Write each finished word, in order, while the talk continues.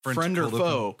Friend or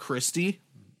foe, Christy?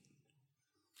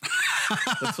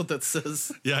 That's what that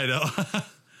says. Yeah, I know.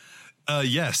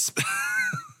 Yes.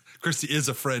 Christy is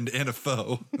a friend and a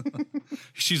foe.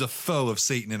 She's a foe of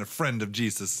Satan and a friend of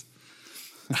Jesus.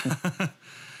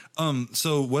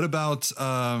 So what about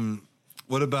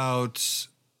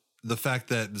the fact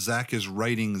that Zach is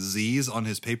writing Z's on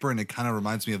his paper, and it kind of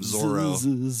reminds me of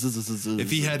Zorro.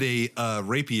 If he had a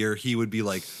rapier, he would be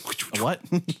like, what?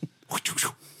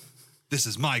 This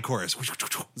is my chorus.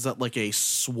 Is that like a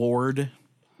sword?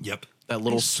 Yep. That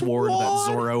little sword that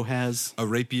Zorro has. A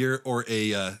rapier or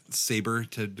a saber,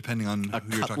 depending on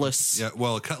who you're cutlass. talking. Yeah,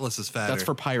 well, a cutlass is fatter. That's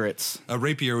for pirates. A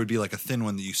rapier would be like a thin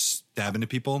one that you stab into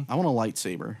people. I want a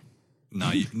lightsaber. No,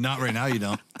 not right now. You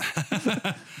don't.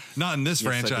 Not in this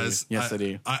franchise. Yes, I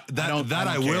do.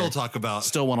 I will talk about.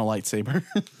 Still want a lightsaber.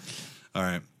 All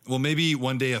right. Well, maybe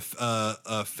one day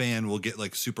a fan will get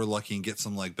like super lucky and get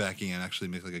some like backing and actually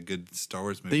make like a good Star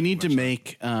Wars movie. They need to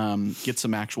get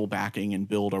some actual backing and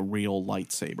build a real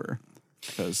lightsaber,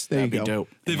 because that'd be dope.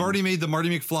 They've already made the Marty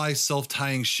McFly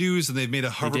self-tying shoes, and they've made a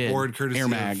hoverboard courtesy Air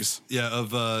Mags.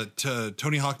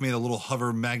 Tony Hawk made a little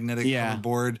hover magnetic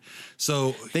hoverboard.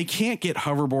 So they can't get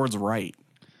hoverboards right.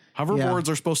 Hoverboards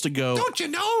are supposed to go. Don't you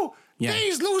know? Yeah.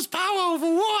 These lose power over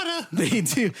water. They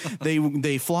do.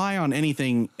 They fly on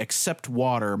anything except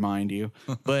water, mind you.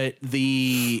 But but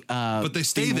they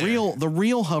stay there. The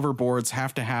real hoverboards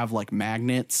have to have like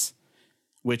magnets,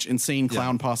 which Insane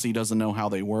Clown Posse doesn't know how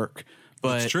they work.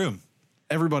 But that's true.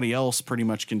 Everybody else pretty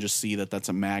much can just see that that's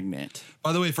a magnet.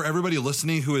 By the way, for everybody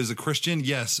listening who is a Christian,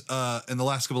 yes, in the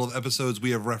last couple of episodes,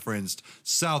 we have referenced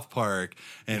South Park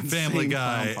and Family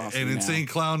Guy and Insane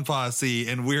Clown Posse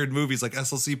and weird movies like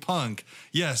SLC Punk.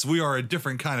 Yes, we are a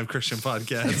different kind of Christian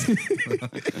podcast.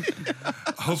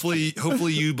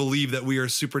 Hopefully you believe that we are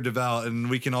super devout and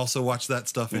we can also watch that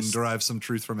stuff and derive some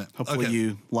truth from it. Hopefully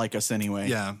you like us anyway.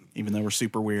 Yeah. Even though we're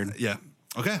super weird. Yeah.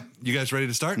 Okay. You guys ready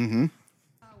to start? Mm-hmm.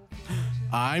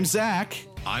 I'm Zach.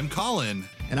 I'm Colin.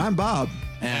 And I'm Bob.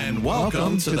 And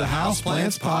welcome to the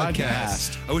Houseplants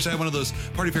Podcast. I wish I had one of those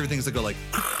party favorite things that go like.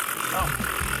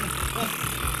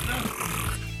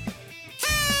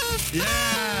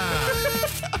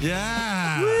 Yeah.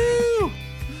 Yeah. Woo!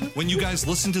 When you guys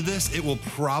listen to this, it will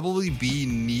probably be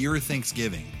near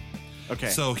Thanksgiving. Okay.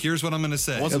 So here's what I'm going to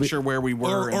say. I wasn't sure where we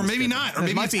were. Or maybe not. Or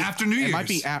maybe it's after New Year's. It might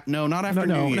be not after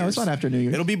New Year's. No, it's not after New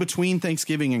Year's. It'll be between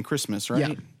Thanksgiving and Christmas,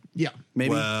 right? Yeah.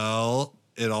 Maybe. Well,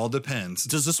 it all depends.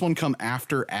 Does this one come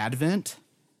after Advent?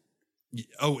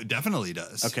 Oh, it definitely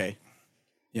does. Okay.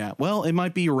 Yeah. Well, it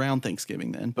might be around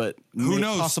Thanksgiving then, but who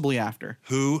knows? Possibly after.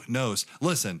 Who knows?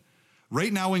 Listen,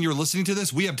 right now when you're listening to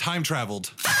this, we have time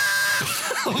traveled.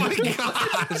 Oh my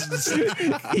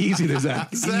gosh. Easy to Zach.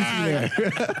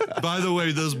 By the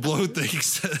way, those blow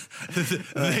things,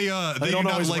 they do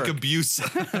not like abuse.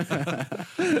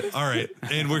 All right.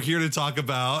 And we're here to talk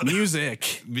about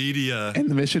music, media,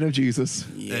 and the mission of Jesus.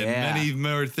 And many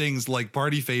more things like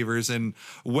party favors. And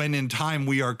when in time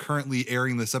we are currently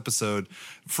airing this episode,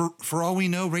 for all we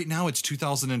know, right now it's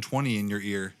 2020 in your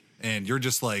ear. And you're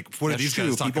just like, what are these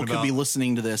guys talking about? People could be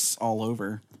listening to this all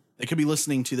over. They could be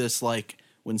listening to this like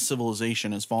when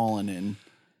civilization has fallen and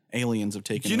aliens have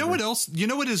taken over. You know what else? You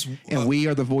know what is... and we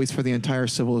are the voice for the entire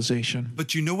civilization.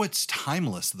 But you know what's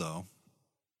timeless, though?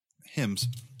 Hymns.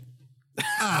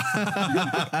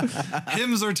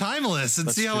 Hymns are timeless.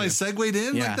 And see how I segued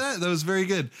in like that? That was very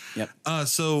good. Yep.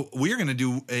 So we're going to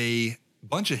do a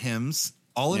bunch of hymns,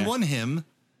 all in one hymn.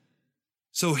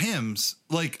 So hymns,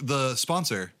 like the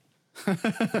sponsor.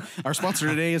 Our sponsor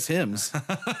today is Hymns.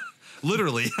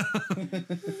 Literally.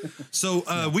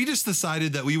 So we just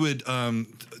decided that we would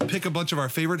pick a bunch of our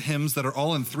favorite hymns that are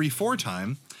all in 3/4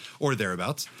 time or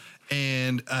thereabouts,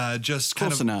 and just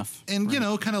kind close enough, and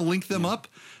kind of link them up.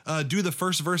 Do the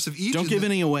first verse of each. Don't give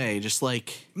any away. Just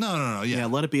like no. Yeah,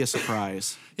 let it be a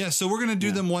surprise. Yeah. So we're gonna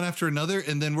do them one after another,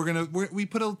 and then we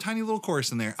put a tiny little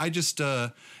chorus in there. I just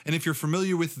and if you're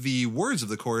familiar with the words of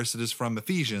the chorus, it is from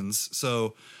Ephesians.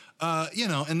 So.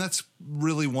 And that's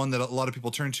really one that a lot of people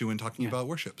turn to when talking about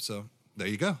worship. So there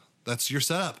you go. That's your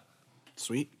setup.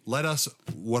 Sweet. Let us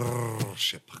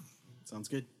worship. Sounds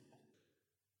good.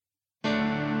 Here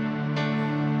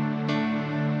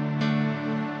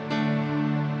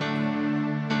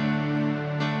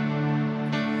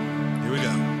we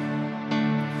go.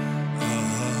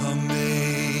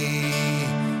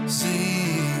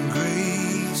 Amazing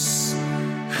grace,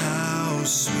 how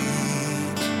sweet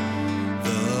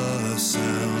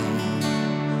sound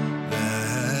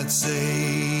that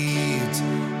saved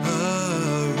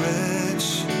a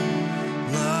wretch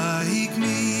like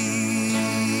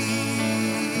me.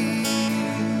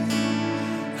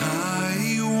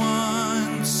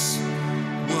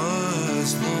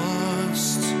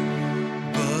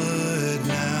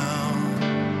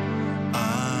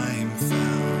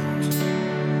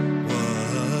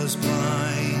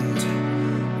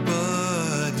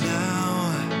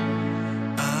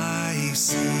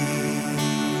 sea.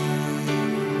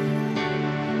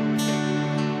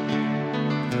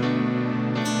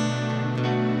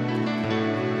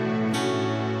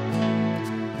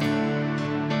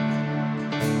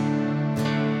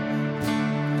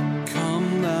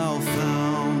 Come thou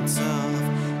fount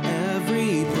of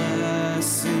every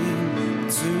blessing,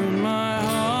 tune my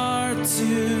heart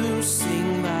to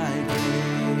sing thy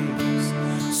praise.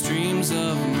 Streams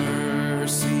of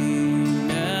mercy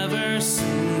never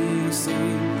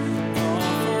ceasing, call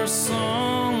for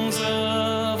songs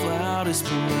of loudest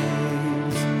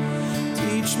praise.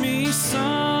 Teach me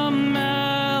some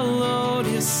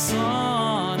melodious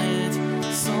sonnet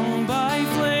sung by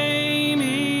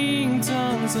flaming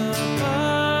tongues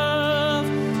above.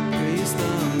 Praise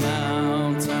the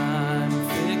mount I'm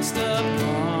fixed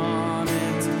upon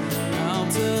it,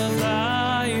 mount of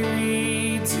thy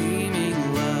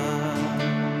redeeming love.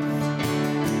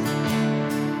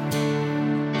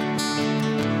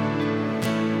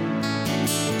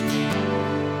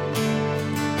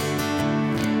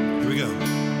 Here we go.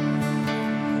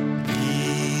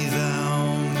 Be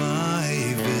thou my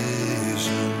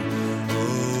vision, O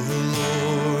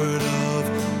Lord of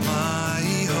my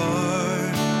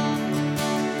heart.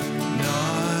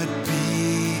 Not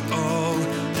be all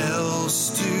else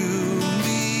to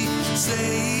me,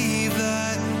 save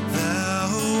that thou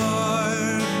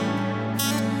art.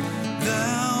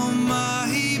 Thou my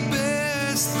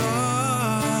best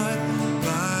thought,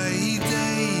 by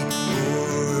day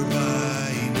or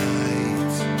by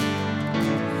night.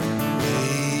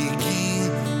 Waking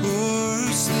or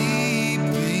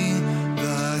sleeping,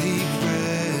 thy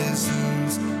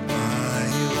presence my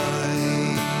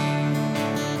light.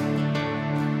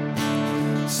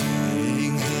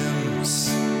 Sing hymns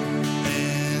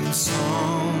and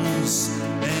songs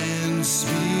and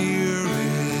spiritual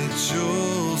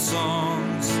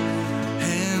songs,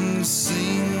 and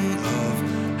sing of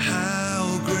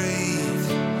how great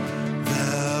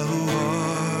thou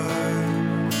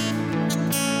art.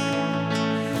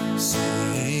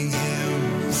 Sing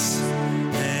hymns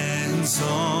and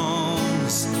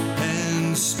songs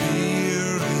and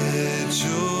spiritual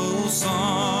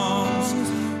songs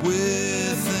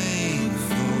with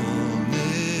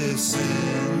thankfulness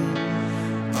in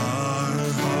our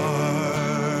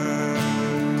heart.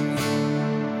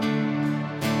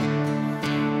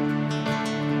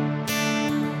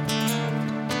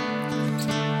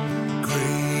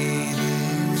 Great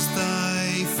is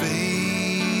thy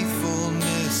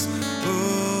faithfulness,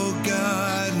 O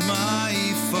God, my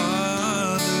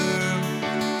Father.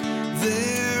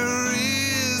 There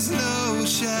is no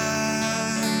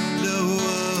shadow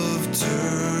of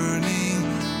turning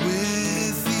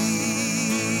with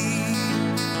thee.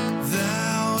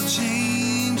 Thou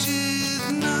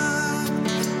changest not,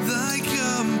 thy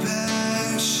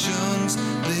compassions,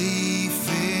 they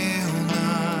fail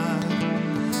not.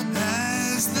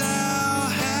 As thou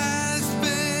hast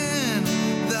been,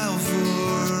 thou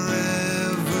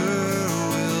forever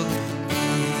wilt be.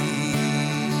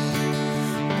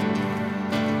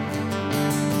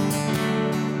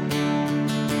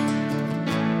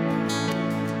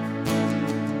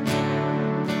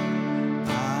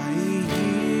 I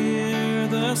hear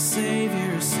the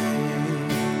Savior say,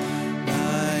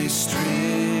 thy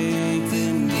strength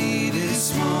in need is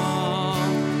small.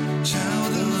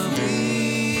 Child of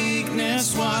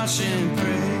weakness, watch and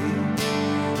pray.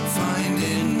 Find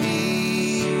in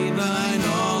me thine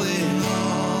all in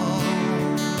all.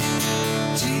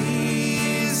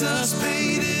 Jesus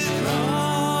paid it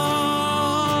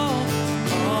all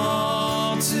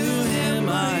to him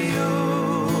I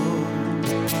owe.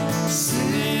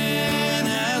 Sin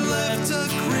had left a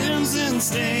crimson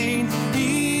stain,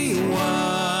 he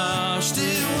washed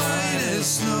it white as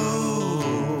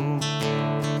snow.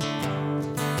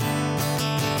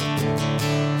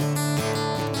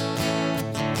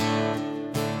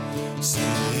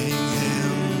 Sing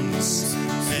hymns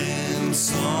and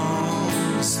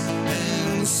songs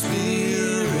and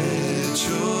spiritual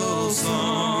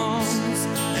songs,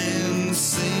 and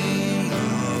sing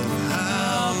of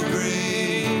how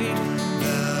great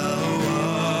thou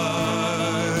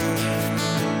art.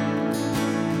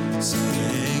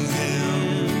 Sing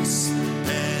hymns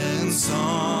and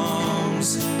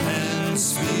songs and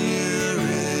spiritual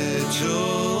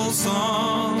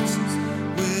songs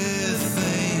with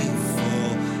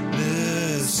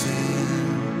thankfulness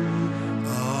in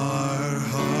our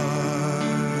heart.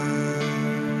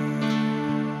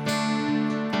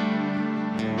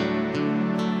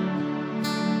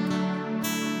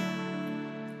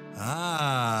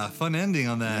 Fun ending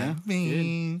on that. Yeah,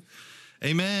 Bing.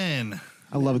 Amen.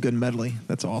 I love a good medley.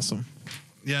 That's awesome.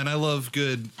 Yeah, and I love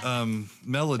good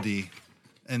melody.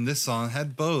 And this song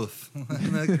had both.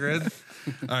 Isn't that good?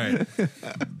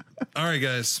 All right,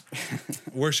 guys.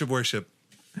 Worship.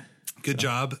 Good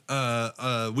job.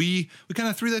 We kind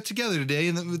of threw that together today,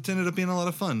 and it ended up being a lot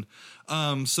of fun.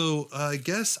 So I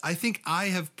think I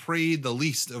have prayed the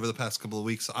least over the past couple of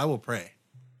weeks. So I will pray.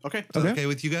 Okay. Is that okay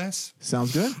with you guys?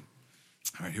 Sounds good.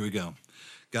 All right, here we go.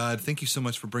 God, thank you so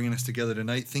much for bringing us together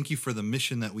tonight. Thank you for the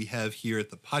mission that we have here at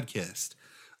the podcast,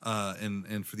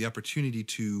 and for the opportunity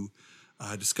to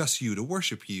discuss you, to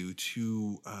worship you,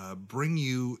 to bring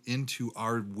you into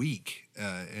our week,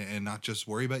 and not just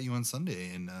worry about you on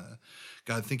Sunday. And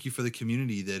God, thank you for the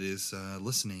community that is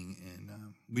listening.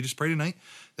 And we just pray tonight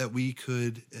that we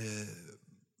could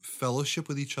fellowship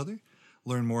with each other,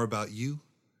 learn more about you,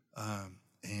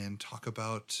 and talk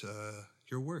about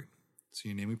your word. So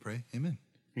in your name we pray. Amen.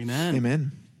 Amen.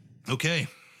 Amen. Okay.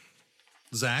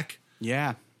 Zach,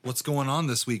 Yeah. what's going on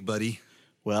this week, buddy?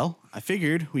 Well, I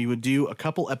figured we would do a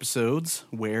couple episodes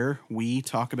where we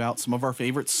talk about some of our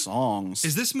favorite songs.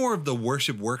 Is this more of the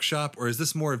worship workshop, or is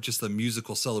this more of just a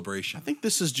musical I celebration? think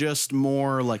this is just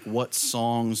more like what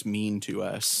songs mean to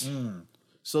us.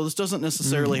 So this doesn't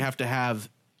necessarily have to have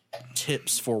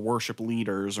tips for worship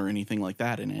leaders or anything like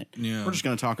that in it. Yeah. We're just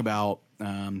going to talk about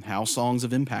how songs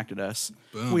have impacted us.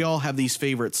 Boom. We all have these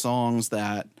favorite songs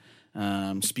that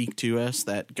speak to us,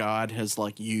 that God has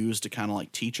like used to kind of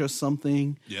like teach us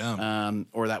something,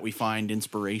 or that we find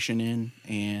inspiration in.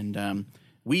 And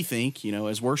we think,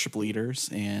 as worship leaders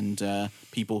and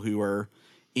people who are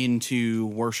into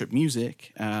worship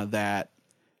music, that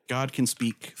God can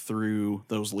speak through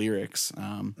those lyrics.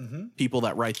 People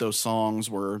that write those songs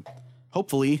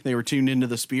hopefully they were tuned into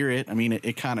the Spirit. I mean,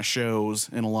 it kind of shows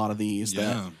in a lot of these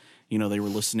that, they were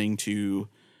listening to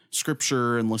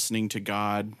Scripture and listening to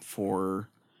God for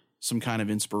some kind of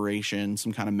inspiration,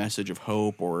 some kind of message of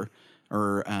hope, or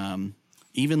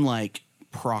even like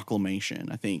proclamation.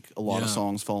 I think a lot of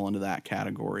songs fall into that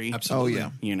category. Absolutely.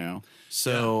 Oh, yeah.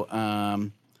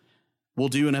 So we'll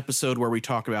do an episode where we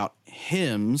talk about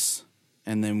hymns,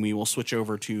 and then we will switch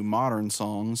over to modern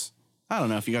songs. I don't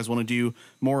know if you guys want to do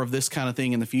more of this kind of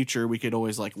thing in the future. We could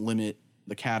always like limit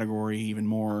the category even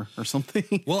more or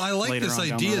something. Well, I like later this on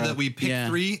down idea the road. that we pick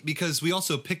three, because we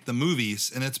also pick the movies,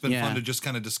 and it's been fun to just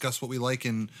kind of discuss what we like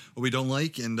and what we don't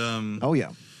like. And Oh,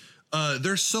 yeah.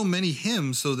 there's so many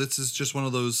hymns, so this is just one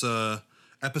of those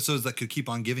episodes that could keep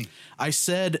on giving. I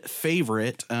said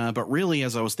favorite, but really,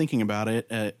 as I was thinking about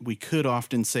it, we could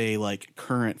often say like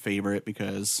current favorite,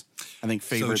 because I think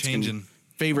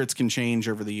favorites can change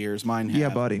over the years. Mine have. Yeah,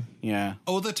 buddy. Yeah.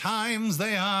 Oh, the times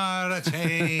they are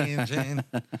a-changing.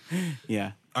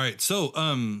 Yeah. All right, so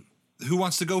who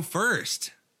wants to go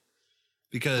first?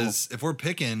 Because if we're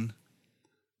picking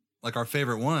like our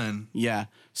favorite one, Yeah.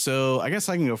 So I guess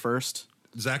I can go first.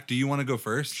 Zach, do you want to go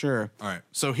first? Sure. All right.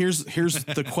 So here's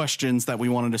the questions that we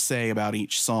wanted to say about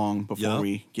each song before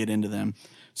we get into them.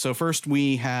 So first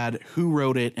we had who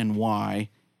wrote it and why,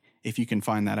 if you can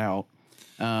find that out.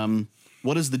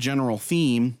 What is the general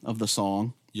theme of the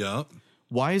song? Yep.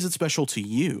 Why is it special to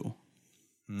you?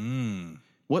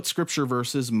 What scripture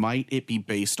verses might it be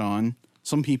based on?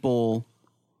 Some people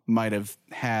might have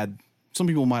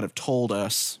told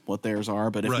us what theirs are,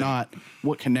 but if not,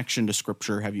 what connection to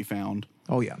scripture have you found?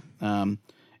 Oh, yeah.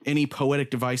 Any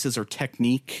poetic devices or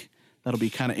technique? That'll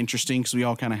be kind of interesting, because we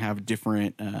all kind of have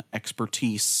different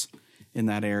expertise in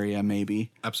that area, maybe.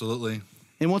 Absolutely.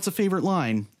 And what's a favorite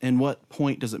line, and what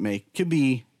point does it make? Could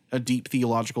be a deep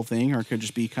theological thing, or it could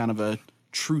just be kind of a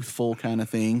truthful kind of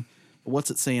thing. But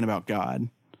what's it saying about God?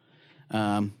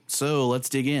 So let's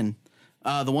dig in.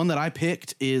 The one that I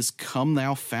picked is Come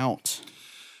Thou Fount.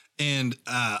 And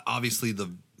obviously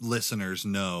the listeners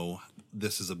know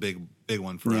this is a big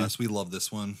one for us. We love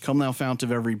this one. Come Thou Fount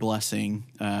of Every Blessing.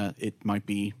 It might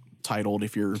be titled,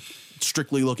 if you're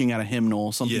strictly looking at a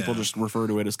hymnal, some people just refer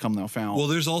to it as Come Thou Fount. Well,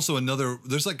 there's also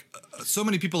there's like so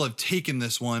many people have taken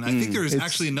this one. I think there's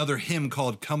actually another hymn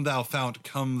called Come Thou Fount,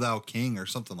 Come Thou King, or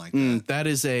something like that. That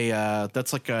is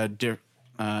that's like a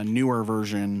newer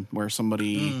version where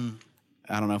somebody,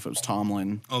 I don't know if it was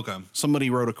Tomlin. Okay.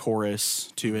 Somebody wrote a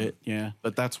chorus to it. Yeah.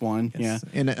 But that's one. Yes.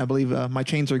 Yeah. And I believe My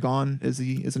Chains Are Gone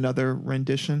is another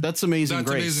rendition. That's Amazing That's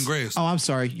Grace. Amazing Grace. Oh, I'm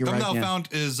sorry. You're Come right. Thou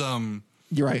Fount is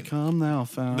You're right. Come Thou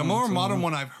Fount. the more modern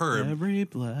one I've heard. Every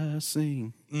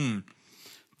blessing.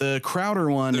 The Crowder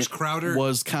one There's Crowder.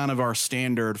 was kind of our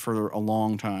standard for a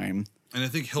long time. And I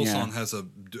think Hillsong has a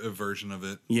version of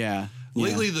it. Yeah.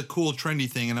 Lately, the cool trendy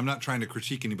thing, and I'm not trying to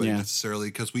critique anybody Yeah. necessarily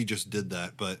because we just did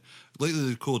that, but lately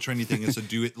the cool trendy thing is to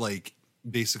do it like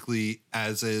basically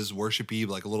as is worshipy,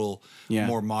 like a little Yeah.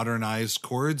 more modernized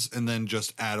chords, and then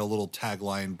just add a little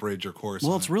tagline, bridge, or chorus.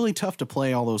 Well, on it's it. really tough to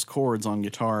play all those chords on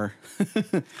guitar.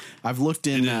 I've looked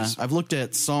in. It is. I've looked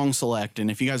at Song Select,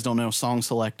 and if you guys don't know Song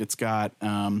Select, it's got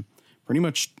pretty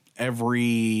much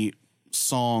every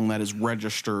song that is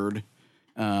registered.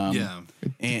 Yeah.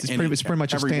 It's pretty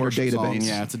much a every standard worship song, database.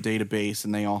 yeah, it's a database,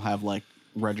 and they all have like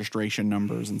registration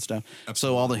numbers and stuff.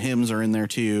 So all the hymns are in there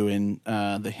too, and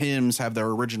the hymns have their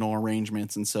original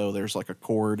arrangements, and so there's like a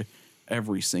chord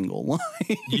every single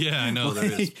line. Yeah, I know there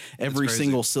is. Every It's crazy.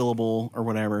 single syllable or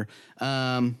whatever.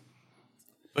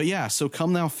 But yeah, so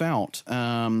Come Thou Fount.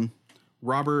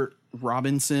 Robert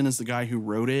Robinson is the guy who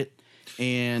wrote it,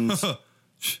 and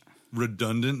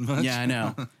Redundant much?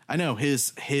 yeah, I know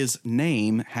his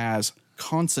name has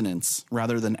consonants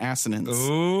rather than assonants.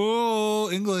 Oh,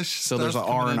 English. So there's an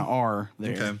R and an R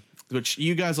there, Okay. which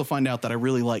you guys will find out that I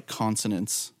really like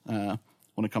consonants when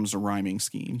it comes to rhyming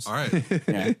schemes. All right.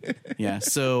 Yeah.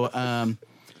 So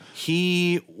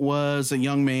he was a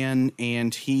young man,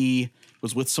 and he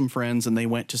was with some friends, and they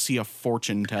went to see a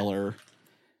fortune teller.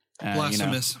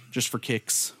 Blasphemous. Just for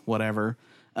kicks, whatever.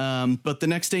 But the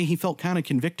next day he felt kind of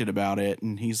convicted about it,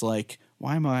 and he's like,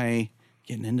 why am I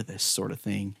getting into this sort of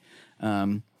thing?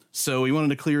 So he wanted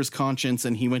to clear his conscience,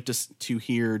 and he went to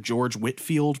hear George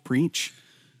Whitefield preach.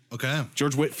 Okay.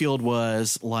 George Whitefield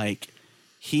was like,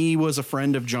 he was a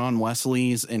friend of John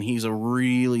Wesley's, and he's a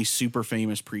really super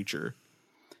famous preacher.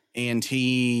 And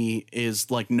he is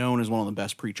like known as one of the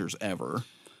best preachers ever.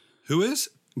 Who is?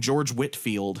 George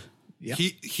Whitefield. Yeah.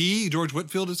 George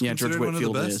Whitefield is Yeah, George considered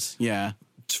Whitefield one of the best? is. Yeah.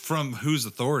 From whose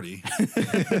authority?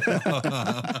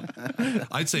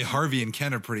 I'd say Harvey and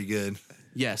Ken are pretty good.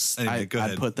 Yes, Anyway, go I'd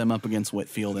ahead. put them up against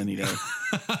Whitefield any day,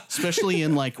 especially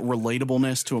in like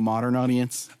relatableness to a modern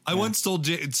audience. I once told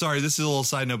Jake, sorry, this is a little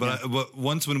side note, but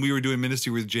once when we were doing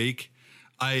ministry with Jake,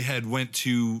 I had went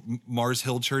to Mars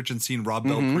Hill Church and seen Rob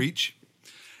Bell preach.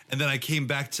 And then I came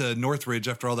back to Northridge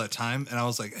after all that time, and I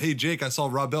was like, hey, Jake, I saw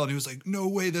Rob Bell. And he was like, no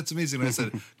way, that's amazing. And I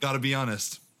said, gotta be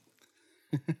honest.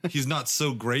 He's not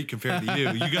so great compared to you.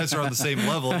 You guys are on the same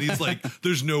level. And he's like,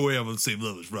 there's no way I'm on the same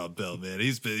level as Rob Bell, man.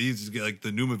 He's got like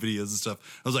the Numa videos and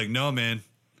stuff. I was like, no, man.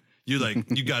 You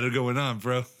got it going on,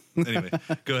 bro. Anyway,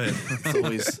 go ahead.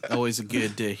 It's always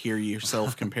good to hear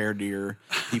yourself compared to your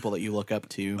people that you look up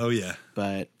to. Oh, yeah.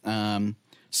 But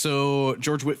so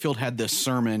George Whitefield had this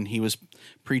sermon. He was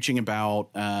preaching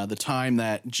about the time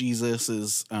that Jesus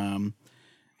is.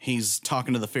 He's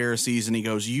talking to the Pharisees, and he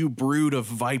goes, "You brood of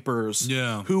vipers!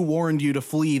 Yeah. Who warned you to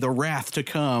flee the wrath to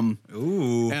come?"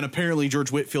 Ooh. And apparently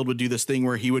George Whitefield would do this thing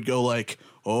where he would go like,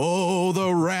 "Oh,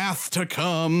 the wrath to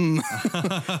come.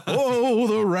 Oh,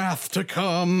 the wrath to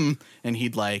come." And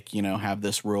he'd like, have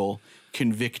this real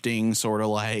convicting sort of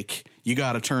like, you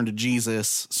got to turn to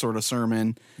Jesus sort of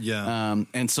sermon. Yeah.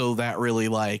 And so that really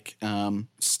like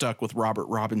stuck with Robert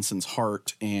Robinson's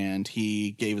heart, and he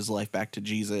gave his life back to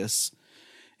Jesus.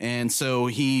 And so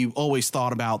he always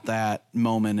thought about that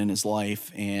moment in his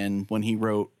life. And when he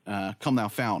wrote Come Thou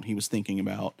Fount, he was thinking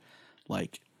about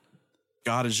like,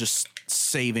 God is just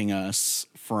saving us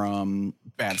from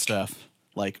bad stuff,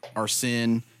 like our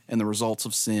sin and the results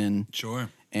of sin. Sure.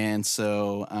 And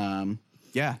so,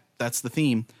 that's the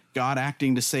theme. God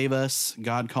acting to save us,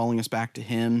 God calling us back to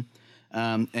him.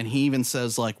 And he even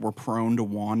says like, we're prone to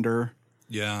wander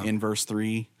Yeah. in verse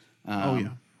 3. Oh yeah.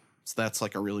 So that's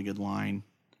like a really good line.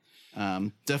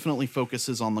 Definitely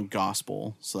focuses on the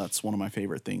gospel. So that's one of my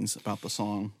favorite things about the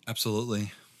song.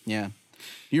 Absolutely. Yeah.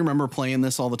 You remember playing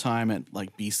this all the time at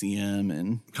like BCM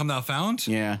and Come Thou Found?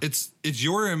 Yeah. It's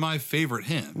your and my favorite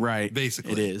hymn. Right.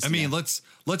 Basically. It is, I mean, yeah.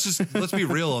 let's be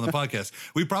real on the podcast.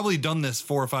 We've probably done this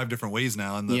 4 or 5 different ways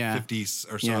now in the Yeah. 50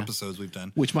 or so Yeah. episodes we've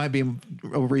done. Which might be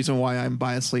a reason why I'm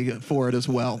biasly for it as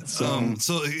well. So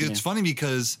So it's funny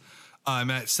because I'm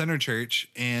at Center Church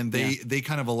and they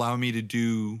kind of allow me to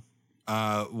do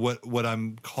what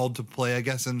I'm called to play, I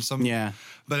guess, in some. Yeah.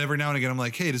 But every now and again, I'm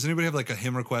like, hey, does anybody have like a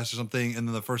hymn request or something? And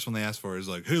then the first one they ask for is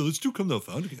like, hey, let's do Come Thou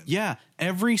Found again. Yeah,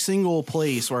 every single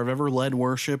place where I've ever led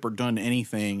worship or done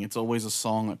anything, it's always a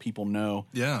song that people know.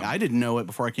 Yeah. I didn't know it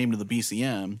before I came to the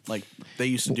BCM. Like they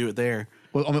used to do it there.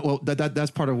 Well,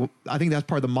 that's part of. I think that's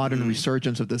part of the modern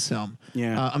resurgence of this hymn.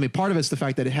 Yeah. Part of it's the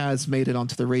fact that it has made it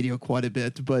onto the radio quite a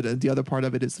bit, but the other part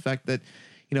of it is the fact that,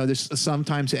 there's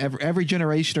sometimes every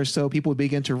generation or so people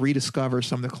begin to rediscover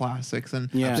some of the classics, and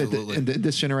Yeah. Absolutely. and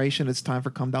this generation, it's time for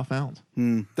Come Thou Found.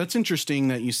 That's interesting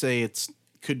that you say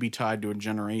could be tied to a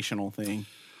generational thing.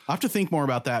 I have to think more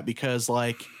about that because,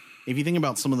 like, if you think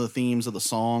about some of the themes of the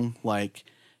song, like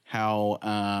how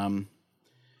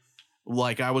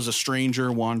like I was a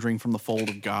stranger wandering from the fold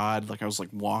of God, like I was like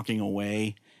walking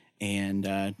away,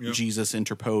 and Jesus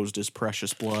interposed his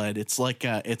precious blood. It's like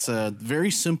it's a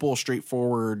very simple,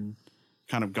 straightforward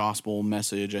kind of gospel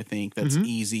message, I think, that's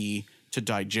easy to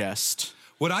digest.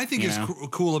 What I think is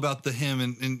cool about the hymn,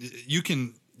 and you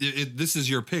can, this is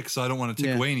your pick, so I don't want to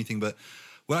take away anything, but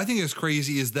what I think is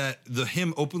crazy is that the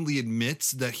hymn openly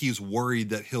admits that he's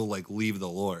worried that he'll like leave the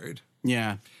Lord.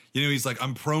 Yeah. You know, he's like,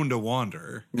 I'm prone to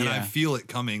wander, and I feel it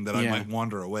coming that I might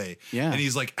wander away. Yeah. And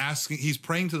he's like he's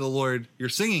praying to the Lord. You're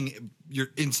singing, you're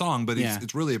in song, but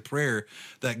it's really a prayer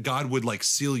that God would like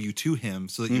seal you to him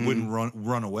so that you wouldn't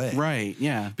run away. Right.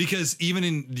 Yeah. Because even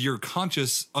in your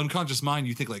unconscious mind,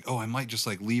 you think like, oh, I might just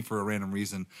like leave for a random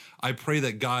reason. I pray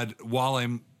that God, while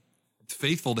I'm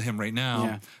faithful to him right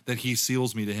now, that he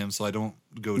seals me to him so I don't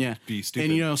go be stupid.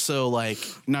 And, you know, so like,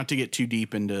 not to get too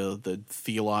deep into the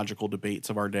theological debates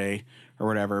of our day or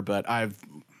whatever, but I've,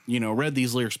 you know, read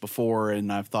these lyrics before and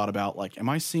I've thought about like, am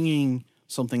I singing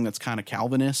something that's kind of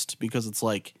Calvinist because it's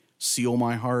like seal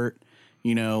my heart,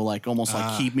 you know, like almost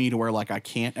like keep me to where like I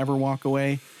can't ever walk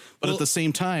away. But at the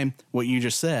same time, what you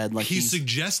just said, like he's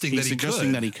suggesting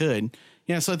that he could.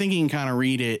 Yeah, so I think you can kind of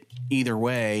read it either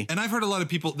way. And I've heard a lot of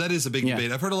people, that is a big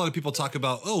debate. I've heard a lot of people talk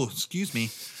about, oh, excuse me.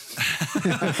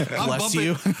 Bless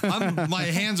you. My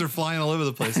hands are flying all over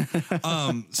the place.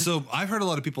 So I've heard a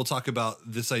lot of people talk about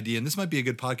this idea, and this might be a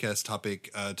good podcast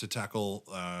topic to tackle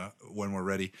when we're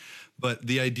ready. But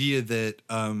the idea that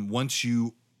once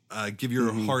you give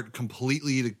your heart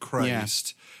completely to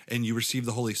Christ and you receive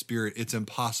the Holy Spirit, it's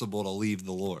impossible to leave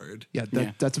the Lord. Yeah,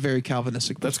 that's a very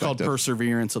Calvinistic That's called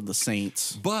perseverance of the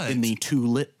saints. But in the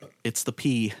it's the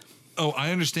P. Oh,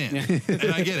 I understand,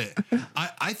 and I get it.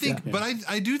 I think, but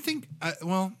I do think.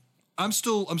 I'm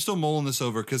still mulling this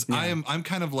over because I'm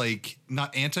kind of like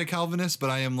not anti-Calvinist, but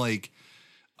I am like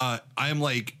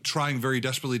trying very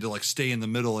desperately to like stay in the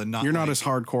middle and not. You're not like, as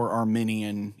hardcore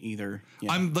Arminian either.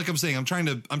 Yeah. I'm saying I'm trying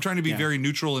to be very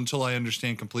neutral until I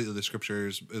understand completely the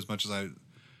scriptures as much as I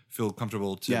feel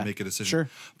comfortable to make a decision. Sure.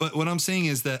 But what I'm saying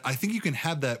is that I think you can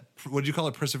have that. What do you call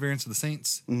it? Perseverance of the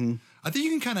saints. Mm-hmm. I think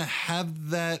you can kind of have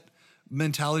that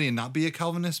mentality and not be a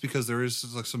Calvinist because there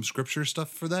is like some scripture stuff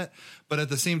for that. But at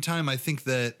the same time, I think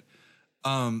that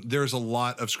there's a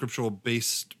lot of scriptural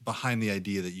based behind the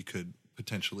idea that you could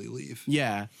potentially leave.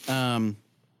 Yeah.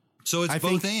 So it's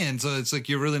both and. So it's like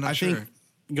you're really not sure. Think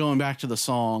going back to the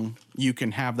song, you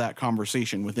can have that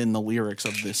conversation within the lyrics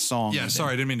of this song. Yeah,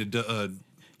 sorry, I didn't mean to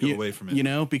go away from it. You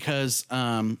know, because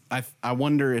I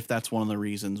wonder if that's one of the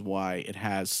reasons why it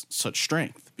has such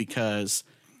strength, because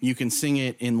you can sing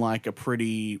it in like a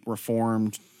pretty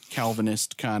reformed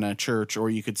Calvinist kind of church, or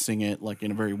you could sing it like in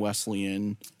a very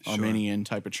Wesleyan, Arminian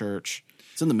type of church.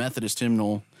 It's in the Methodist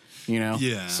hymnal, you know?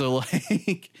 Yeah. So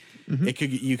like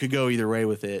you could go either way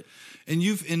with it. And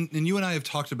you and I have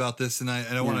talked about this, and I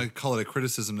don't want to call it a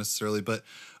criticism necessarily, but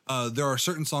there are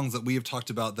certain songs that we have talked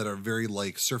about that are very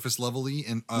like surface level-y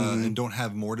and don't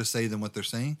have more to say than what they're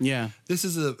saying. Yeah. This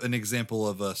is an example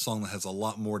of a song that has a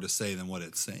lot more to say than what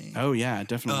it's saying. Oh yeah, it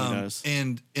definitely does.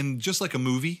 And just like a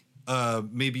movie,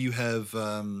 maybe you have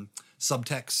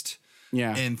subtext.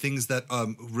 Yeah. And things that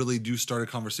really do start a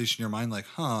conversation in your mind, like,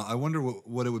 I wonder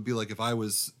what it would be like if I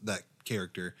was that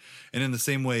character. And in the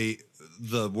same way,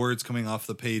 the words coming off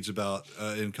the page about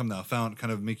and Come Thou Fount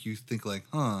kind of make you think like,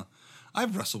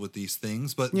 I've wrestled with these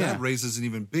things, but that raises an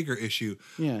even bigger issue.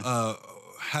 Yeah.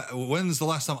 When's the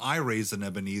last time I raised an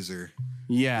Ebenezer?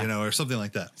 Yeah. You know, or something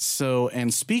like that. So,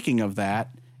 and speaking of that,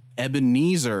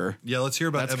 Ebenezer. Yeah, let's hear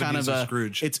about Ebenezer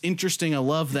Scrooge. It's interesting. I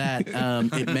love that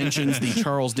it mentions the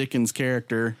Charles Dickens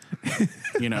character,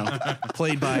 you know,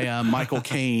 played by Michael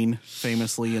Caine,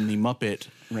 famously in the Muppet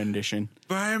rendition.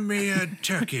 Buy me a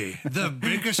turkey, the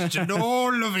biggest in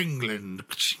all of England.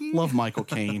 Love Michael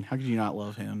Caine. How could you not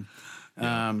love him?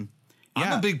 I'm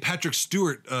a big Patrick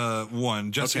Stewart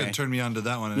one. Jessica turned me on to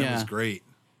that one, and it was great.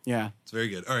 Yeah. It's very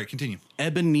good. All right, continue.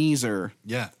 Ebenezer.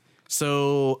 Yeah.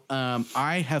 So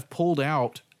I have pulled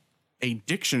out a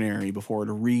dictionary before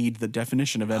to read the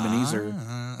definition of Ebenezer,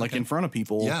 like in front of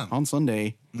people on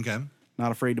Sunday. Okay.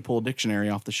 Not afraid to pull a dictionary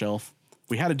off the shelf.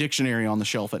 We had a dictionary on the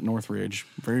shelf at Northridge.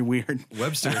 Very weird.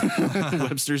 Webster.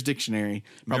 Webster's dictionary.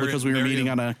 Probably because we were meeting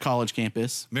on a college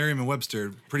campus.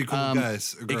 Merriam-Webster. Pretty cool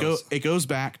guys. It goes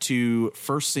back to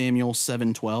 1 Samuel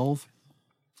 7:12.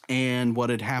 And what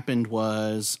had happened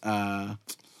was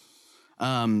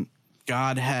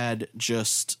God had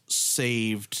just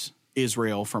saved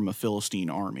Israel from a Philistine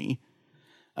army.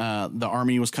 The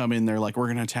army was coming. They're like, we're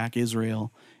going to attack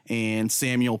Israel. And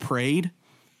Samuel prayed,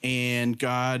 and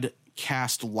God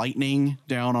cast lightning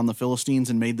down on the Philistines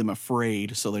and made them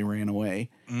afraid, so they ran away.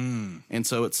 And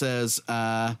so it says,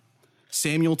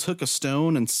 Samuel took a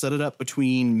stone and set it up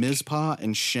between Mizpah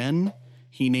and Shen.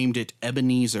 He named it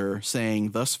Ebenezer,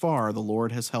 saying, "Thus far the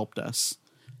Lord has helped us."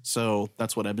 So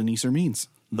that's what Ebenezer means.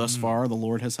 Thus far the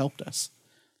Lord has helped us.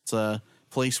 It's a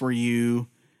place where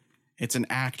it's an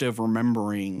act of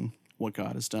remembering what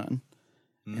God has done.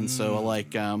 And so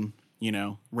like,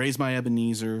 raise my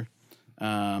Ebenezer,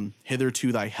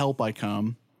 hitherto thy help I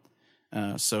come.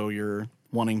 So you're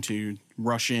wanting to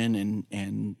rush in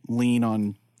and lean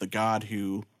on the God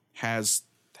who has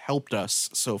helped us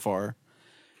so far.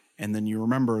 And then you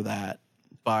remember that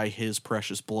by his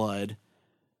precious blood,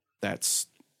 that's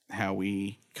how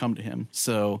we come to him.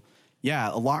 So yeah,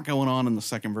 a lot going on in the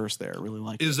second verse there. I really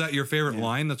like it. Is that your favorite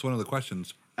line? That's one of the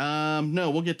questions. No,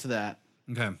 we'll get to that.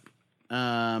 Okay.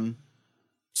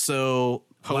 So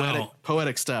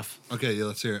poetic stuff. Okay, yeah,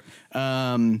 let's hear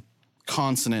it.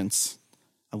 Consonants.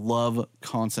 I love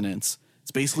consonants.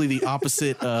 It's basically the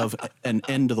opposite of an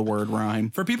end of the word rhyme.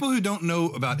 For people who don't know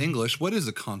about English, what is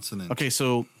a consonant? Okay,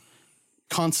 so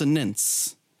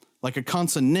consonants. Like a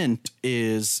consonant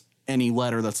is any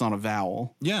letter that's not a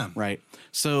vowel. Yeah. Right.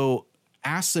 So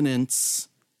assonance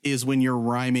is when you're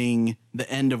rhyming the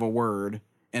end of a word,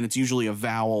 and it's usually a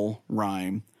vowel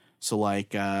rhyme. So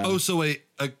like so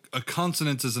a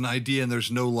consonant is an idea and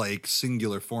there's no like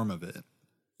singular form of it.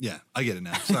 Yeah, I get it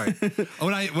now. Sorry.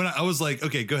 when I was like,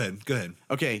 okay, go ahead.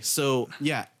 Okay, so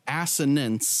yeah,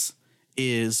 assonance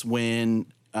is when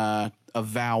a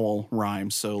vowel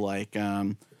rhymes. So like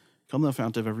come the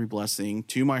fount of every blessing,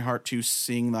 to my heart to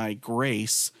sing thy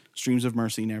grace, streams of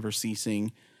mercy never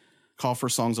ceasing, call for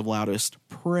songs of loudest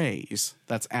praise.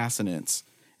 That's assonance.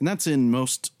 And that's in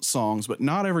most songs, but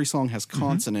not every song has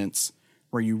consonants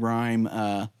where you rhyme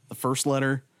the first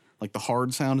letter, like the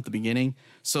hard sound at the beginning.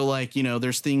 So like,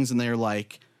 there's things in there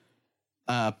like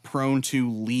prone to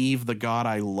leave the God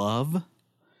I love,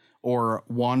 or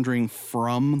wandering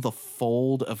from the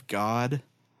fold of God,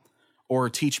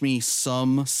 or teach me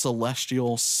some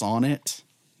celestial sonnet.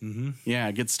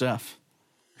 Yeah, good stuff.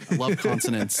 I love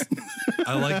consonants.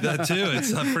 I like that too.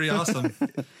 It's pretty awesome.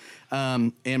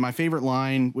 And my favorite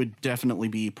line would definitely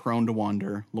be prone to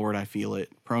wander, Lord, I feel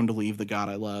it. Prone to leave the God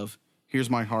I love. Here's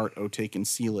my heart, oh, take and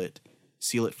seal it.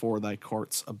 Seal it for thy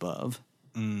courts above.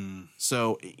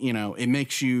 So, it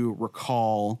makes you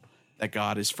recall that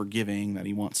God is forgiving, that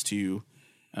he wants to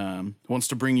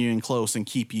bring you in close and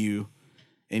keep you.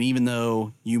 And even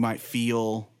though you might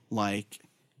feel like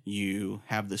you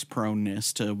have this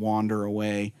proneness to wander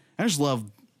away, I just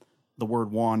love the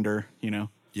word wander,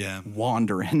 Yeah.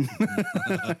 Wandering.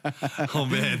 Oh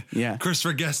man. Yeah.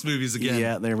 Christopher Guest movies again.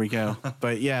 Yeah, there we go.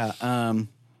 But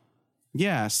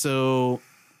so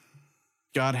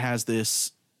God has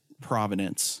this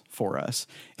providence for us.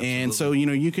 Absolutely. And so,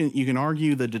 you can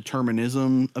argue the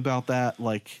determinism about that,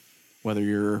 like whether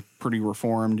you're pretty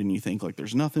reformed and you think like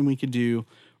there's nothing we could do,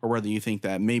 or whether you think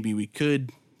that maybe we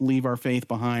could leave our faith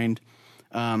behind.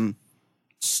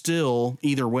 Still,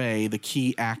 either way, the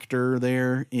key actor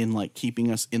there in like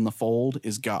keeping us in the fold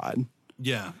is God.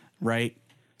 Yeah. Right.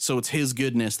 So it's his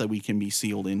goodness that we can be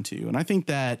sealed into. And I think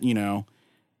that,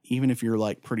 even if you're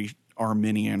like pretty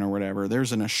Arminian or whatever,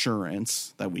 there's an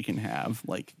assurance that we can have,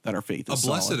 like that our faith is a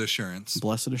blessed solid. assurance.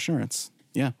 Blessed assurance.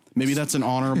 Yeah. Maybe that's an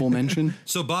honorable mention.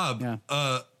 So Bob,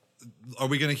 are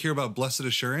we going to hear about blessed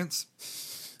assurance?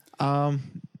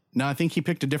 No, I think he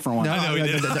picked a different one. No, I know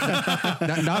he did.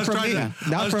 Not from me.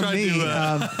 Not from me.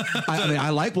 I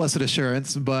like Blessed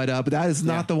Assurance, but that is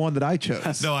not the one that I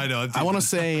chose. No, I know. I want to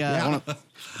say,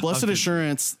 Blessed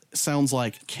Assurance sounds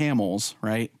like camels,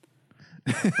 right?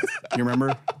 You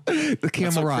remember the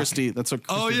Camel Rock? That's what.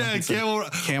 Oh yeah,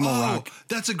 Camel Rock.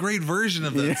 That's a great version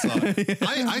of that song.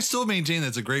 I still maintain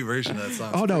that's a great version of that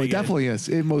song. Oh no, it definitely is.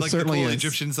 It most certainly is.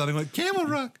 Egyptian sounding like Camel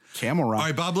Rock. Camel Rock. All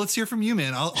right, Bob. Let's hear from you,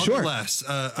 man. I'll sure. go last.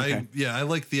 Okay. I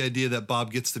like the idea that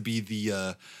Bob gets to be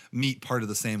the meat part of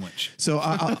the sandwich. So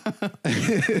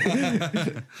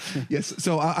yes.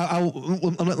 So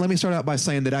let me start out by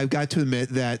saying that I've got to admit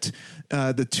that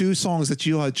the two songs that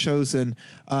you had chosen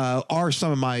are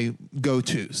some of my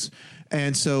go-tos.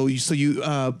 And so you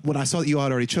when I saw that you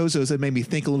had already chose those, it made me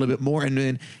think a little bit more, and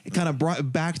then it kind of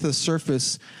brought back to the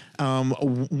surface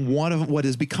one of what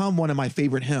has become one of my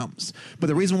favorite hymns. But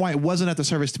the reason why it wasn't at the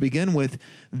service to begin with,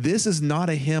 this is not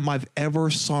a hymn I've ever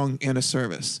sung in a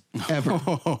service, ever.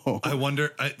 I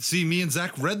wonder. See, me and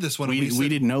Zach read this one. We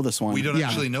didn't know this one. We don't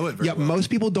actually know it very well. Most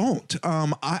people don't.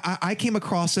 I came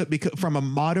across it from a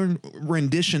modern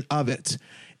rendition of it.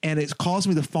 and it caused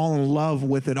me to fall in love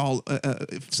with it all.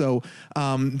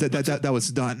 That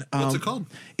was done. What's it called?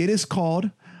 It is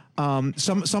called.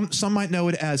 Some might know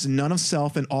it as None of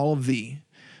Self and All of Thee.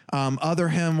 Other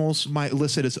hymnals might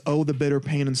list it as Oh, the Bitter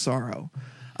Pain and Sorrow.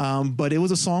 But it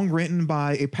was a song written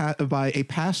by a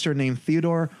pastor named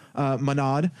Theodore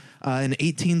Monod in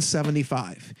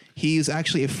 1875. He's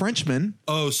actually a Frenchman.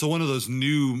 Oh, so one of those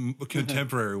new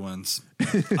contemporary ones.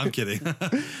 I'm kidding.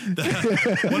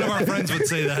 One of our friends would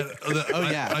say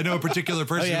that. I know a particular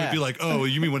person would be like, "Oh,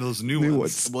 you mean one of those new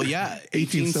ones?" Well, yeah,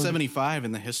 1875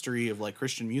 in the history of like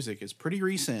Christian music is pretty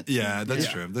recent. Yeah, that's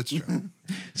true. That's true.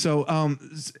 So,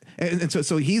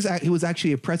 so he was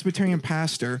actually a Presbyterian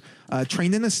pastor,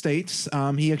 trained in the States.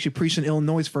 He actually preached in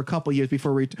Illinois for a couple of years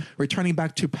before returning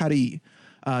back to Paris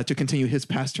to continue his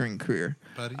pastoring career.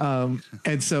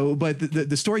 And so, but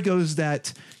the story goes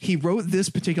that he wrote this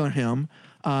particular hymn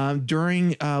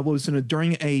during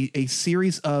a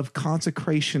series of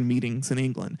consecration meetings in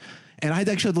England. And I'd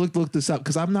actually looked this up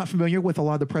because I'm not familiar with a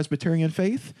lot of the Presbyterian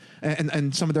faith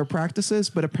and some of their practices,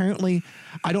 but apparently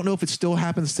I don't know if it still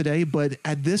happens today, but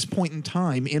at this point in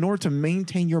time, in order to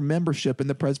maintain your membership in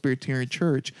the Presbyterian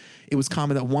Church, it was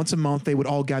common that once a month they would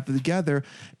all gather together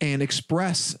and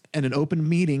express in an open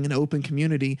meeting, an open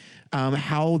community,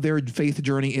 how their faith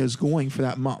journey is going for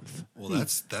that month. Well,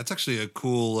 that's actually a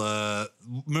cool,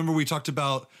 remember we talked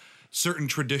about certain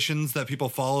traditions that people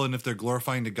follow, and if they're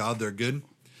glorifying to God, they're good.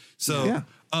 So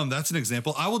that's an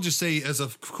example. I will just say as a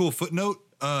cool footnote,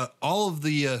 all of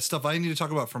the stuff I need to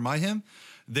talk about for my hymn,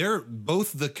 they're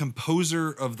both the composer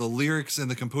of the lyrics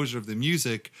and the composer of the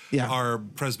music are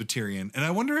Presbyterian. And I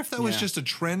wonder if that was just a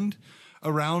trend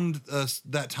around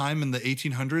that time in the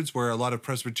 1800s where a lot of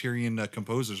Presbyterian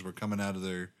composers were coming out of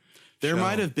their There shell.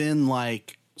 might have been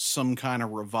like some kind of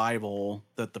revival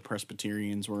that the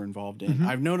Presbyterians were involved in.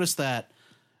 I've noticed that.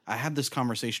 I had this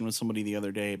conversation with somebody the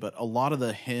other day, but a lot of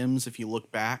the hymns, if you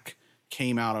look back,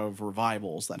 came out of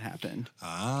revivals that happened.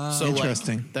 So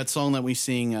interesting. Like, that song that we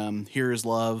sing, Here Is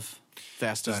Love,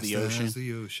 Fast as the Ocean.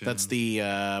 That's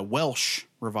the Welsh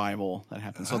revival that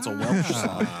happened. So it's a Welsh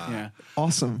song. Yeah.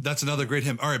 Awesome. That's another great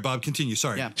hymn. All right, Bob, continue.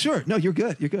 Sorry. Yeah. Sure. No, you're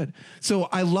good. You're good. So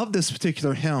I love this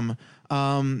particular hymn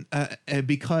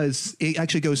because it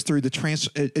actually goes through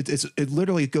it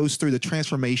literally goes through the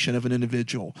transformation of an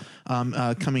individual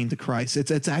coming to Christ.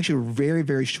 It's actually a very,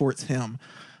 very short hymn.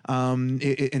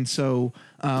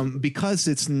 Because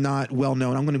it's not well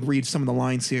known, I'm going to read some of the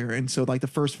lines here. And so like the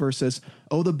first verse says,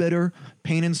 "Oh, the bitter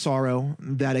pain and sorrow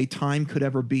that a time could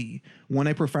ever be, when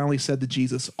I profoundly said to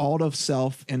Jesus, all of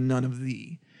self and none of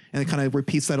thee." And it kind of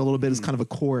repeats that a little bit as kind of a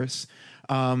chorus.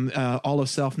 All of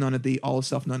self, none of thee, all of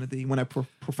self, none of thee. When I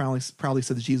proudly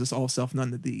said to Jesus, all of self,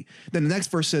 none of thee. Then the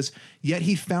next verse says, "Yet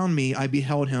he found me, I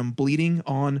beheld him, bleeding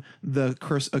on the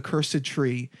accursed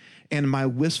tree. And my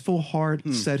wistful heart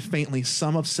said faintly,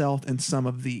 some of self and some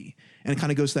of thee." And it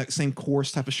kind of goes to that same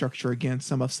chorus type of structure again,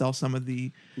 some of self, some of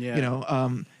thee,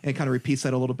 and it kind of repeats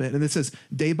that a little bit. And it says,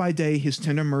 "Day by day, his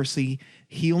tender mercy,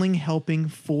 healing, helping,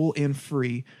 full and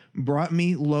free, brought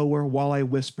me lower while I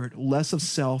whispered, less of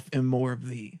self and more of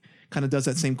thee." Kind of does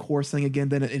that same chorus thing again.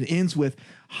 Then it ends with,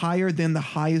 "Higher than the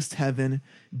highest heaven,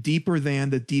 deeper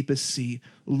than the deepest sea.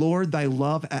 Lord, thy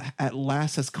love at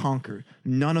last has conquered,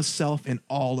 none of self and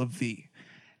all of thee."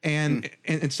 And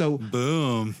so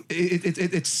boom.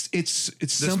 It's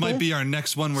this simple. might be our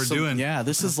next one we're doing. Yeah,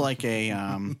 this is like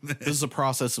this is a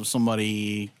process of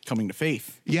somebody coming to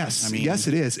faith. Yes, yes,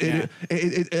 it is. Yeah.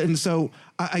 And so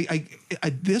I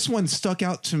this one stuck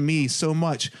out to me so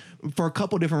much for a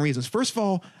couple of different reasons. First of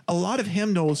all, a lot of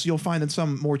hymnals you'll find in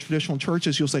some more traditional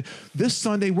churches, you'll say, this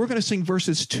Sunday we're going to sing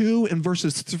verses 2 and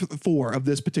verses 4 of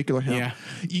this particular hymn. Yeah.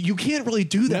 You can't really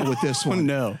do that with this one.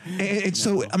 No. And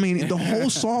so, I mean, the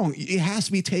whole song, it has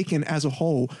to be taken as a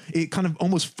whole. It kind of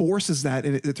almost forces that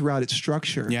throughout its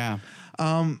structure. Yeah.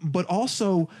 But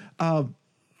also,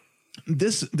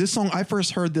 this song, I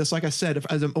first heard this, like I said,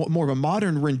 as more of a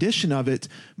modern rendition of it,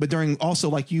 but during also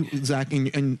like you, Zach,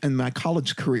 in my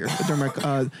college career,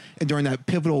 during that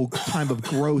pivotal time of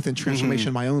growth and transformation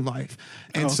in my own life.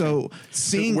 And so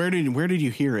seeing where did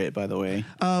you hear it, by the way?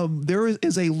 there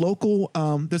is a local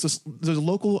there's a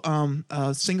local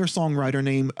singer songwriter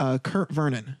named Kurt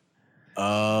Vernon.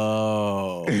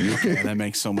 Oh, okay, that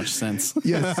makes so much sense.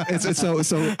 Yes,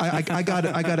 so I got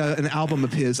an album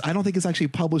of his. I don't think it's actually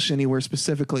published anywhere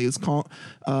specifically. It's called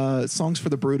 "Songs for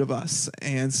the Brood of Us,"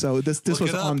 and so this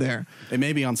was on there. It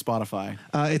may be on Spotify.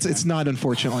 It's not,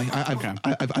 unfortunately.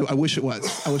 I wish it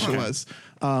was. I wish it was.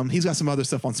 He's got some other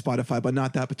stuff on Spotify, but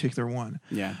not that particular one.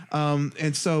 Yeah.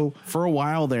 And so For a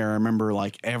while there, I remember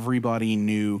like everybody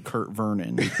knew Kurt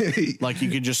Vernon. Like you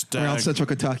could just around Central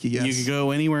Kentucky, yes. You could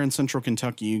go anywhere in Central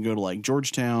Kentucky. You go to like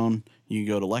Georgetown. You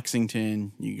go to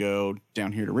Lexington. You go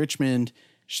down here to Richmond.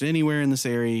 Just anywhere in this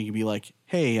area, you could be like,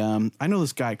 "Hey, I know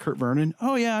this guy, Kurt Vernon.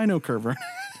 Oh yeah, I know Kurt Vernon."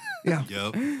 Yeah.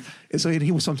 Yep. And so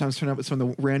he would sometimes turn up at some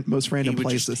of the most random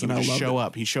places, and I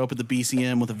love it. He'd show up at the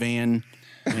BCM with a van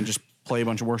and just play a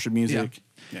bunch of worship music.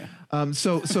 Yeah.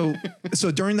 So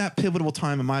during that pivotal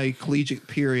time in my collegiate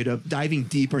period of diving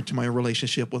deeper into my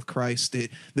relationship with Christ,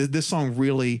 this song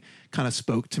really kind of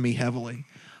spoke to me heavily.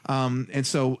 And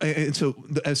so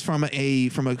as from a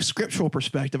scriptural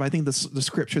perspective, I think the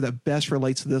scripture that best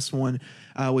relates to this one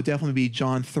would definitely be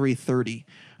John 3:30.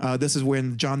 This is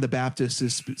when John the Baptist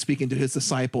is speaking to his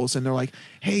disciples, and they're like,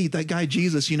 "Hey, that guy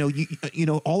Jesus, you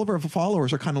know, all of our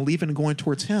followers are kind of leaving and going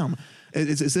towards him.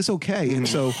 Is this okay?" And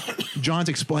so John's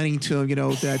explaining to him,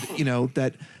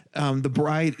 that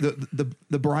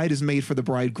the bride is made for the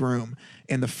bridegroom,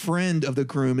 and the friend of the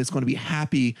groom is going to be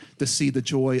happy to see the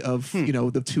joy of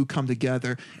the two come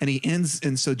together.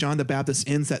 And so John the Baptist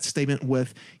ends that statement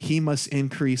with, "He must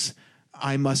increase,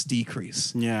 I must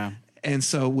decrease." Yeah. And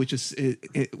so, which just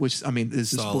bleeds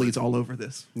all over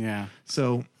this. Yeah.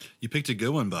 So You picked a good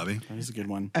one, Bobby. That is a good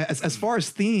one. as far as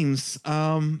themes,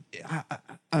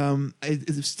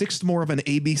 it sticks to more of an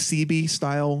ABCB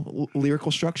style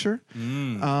lyrical structure.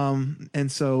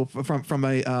 And so from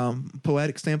a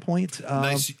poetic standpoint,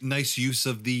 Nice use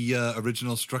of the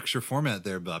original structure format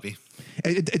there, Bobby.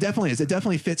 it definitely is. It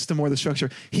definitely fits to more of the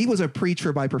structure. He was a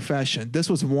preacher by profession. This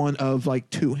was one of like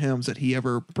 2 hymns that he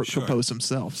ever proposed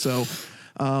himself. So,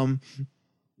 and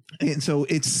so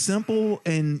it's simple,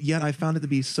 and yet I found it to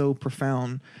be so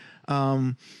profound.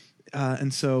 And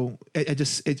so it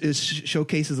just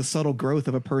showcases the subtle growth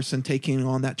of a person taking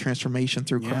on that transformation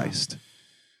through Christ.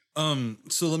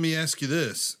 So let me ask you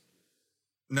this.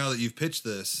 Now that you've pitched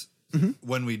this,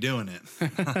 when we doing it?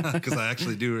 Because I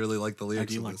actually do really like the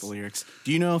lyrics. I do like the lyrics.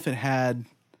 Do you know if it had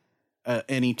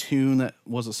any tune that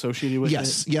was associated with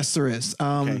it? Yes, there is.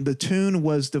 Okay. The tune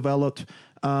was developed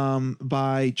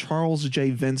by Charles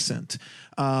J. Vincent.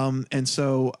 And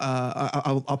so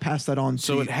I'll pass that on to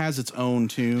So it has its own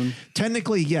tune.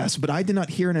 Technically, yes, but I did not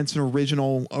hear it in its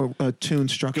original tune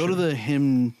structure. Go to the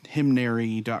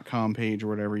hymnary.com page or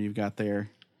whatever you've got there.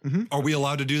 Are we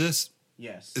allowed to do this?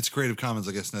 Yes. It's Creative Commons,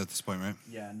 I guess, now at this point, right?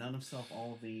 Yeah, none of self,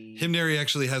 all of the... Hymnary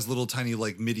actually has little tiny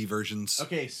like MIDI versions.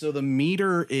 Okay, so the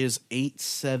meter is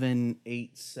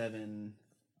 8787.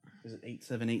 Is it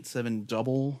 8787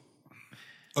 double?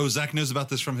 Oh, Zach knows about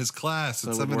this from his class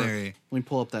at So it would work. seminary. Let me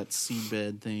pull up that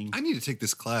seedbed thing. I need to take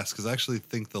this class because I actually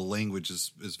think the language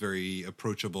is very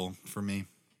approachable for me.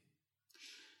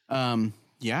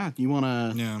 Yeah, you want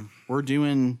to... Yeah. We're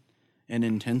doing an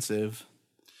intensive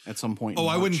at some point. Oh, in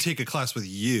I March. wouldn't take a class with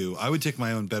you. I would take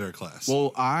my own better class.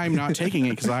 Well, I'm not taking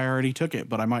it because I already took it,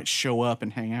 but I might show up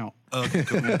and hang out. Okay,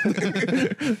 cool.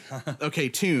 Okay,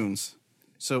 tunes.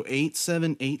 So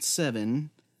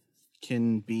 8787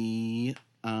 can be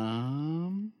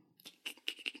Come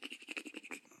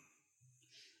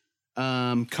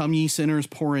Ye Sinners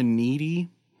Poor and Needy,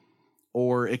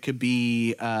 or it could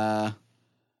be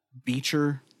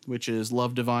Beecher, which is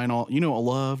Love Divine, all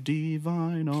Love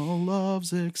Divine, all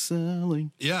love's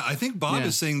excelling. Yeah, I think Bob Yeah.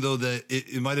 is saying though that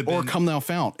it might have been Or Come Thou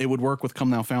Fount. It would work with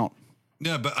Come Thou Fount.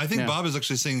 Yeah, but I think Yeah. Bob is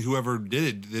actually saying whoever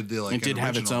did it did like It did an have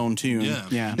its original. own tune.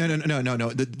 Yeah.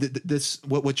 No. This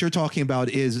what you're talking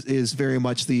about is very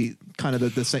much the kind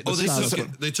of the same. Oh, style.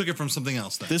 they took it from something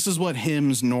else then. This is what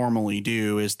hymns normally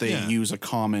do: is they Yeah. use a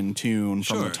common tune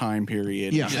from Sure. the time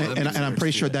period. Yeah, that and makes I'm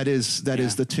pretty sure that is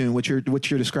the tune. What you're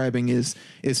describing is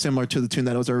similar to the tune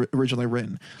that was originally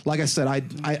written. Like I said, I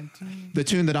the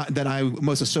tune that I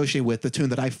most associate with, the tune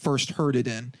that I first heard it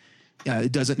in,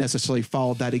 it doesn't necessarily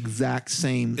follow that exact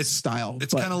same style.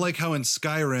 It's kind of like how in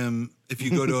Skyrim, if you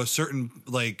go to a certain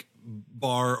like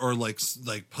bar or like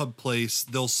pub place,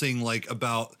 they'll sing like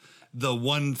about the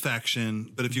one faction,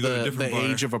 but if you go to a different bar,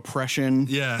 age of oppression,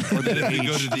 yeah, or the if you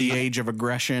go age, to the age of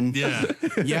aggression, yeah,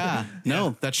 yeah.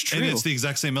 No, that's true. and it's the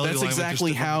exact same melody That's line with just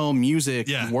exactly different- how music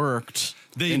Yeah. worked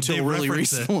They until really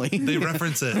reference recently. It. They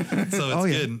reference it, so it's Oh,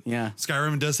 yeah. good. Yeah.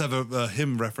 Skyrim does have a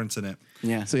hymn reference in it.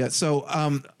 Yeah. So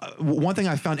one thing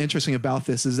I found interesting about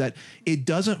this is that it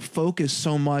doesn't focus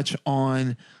so much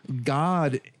on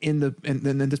God in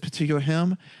this particular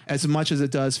hymn as much as it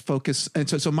does focus. And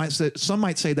so some might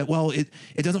say that, well, it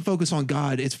doesn't focus on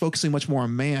God. It's focusing much more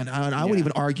on man. And I would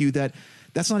even argue that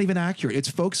that's not even accurate. It's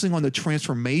focusing on the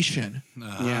transformation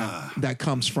Yeah. that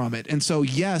comes from it. And so,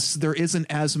 yes, there isn't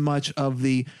as much of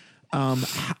the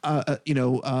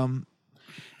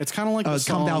It's kind of like the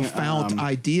come thou song, fount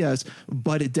ideas,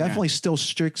 but it definitely still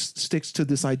sticks to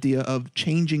this idea of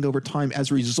changing over time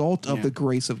as a result of the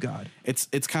grace of God.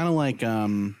 It's kind of like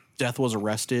Death Was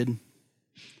Arrested.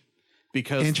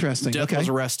 Because Interesting. Death Okay. Was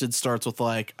Arrested starts with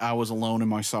like, I was alone in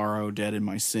my sorrow, dead in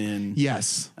my sin.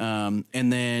 Yes. And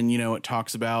then, it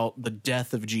talks about the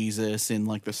death of Jesus in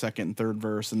like the second and third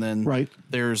verse. And then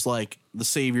there's like the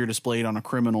Savior displayed on a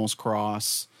criminal's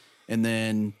cross.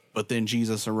 But then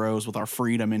Jesus arose with our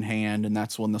freedom in hand. And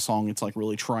that's when the song, it's like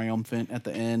really triumphant at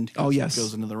the end. Oh, yes. It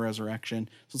goes into the resurrection.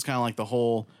 So it's kind of like the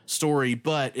whole story,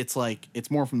 but it's like,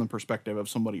 it's more from the perspective of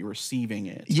somebody receiving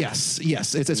it. Yes.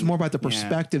 It's more about the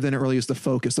perspective than it really is the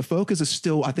focus. The focus is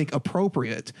still, I think,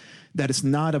 appropriate, that it's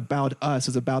not about us,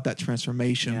 it's about that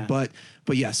transformation. Yeah. But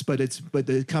it's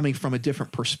coming from a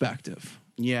different perspective.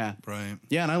 Yeah. Right.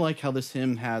 Yeah. And I like how this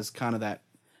hymn has kind of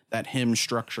that hymn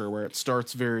structure where it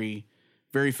starts very,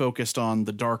 very focused on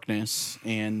the darkness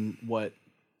and what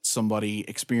somebody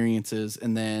experiences.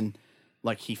 And then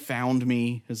like, he found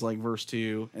me is like verse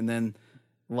 2. And then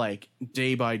like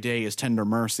day by day is tender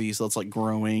mercy. So it's like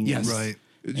growing. Yes. Right.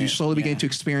 You slowly begin to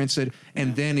experience it,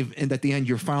 and then and at the end,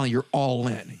 you're all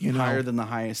in. Higher than the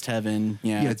highest heaven.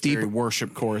 Yeah, it's deeper, very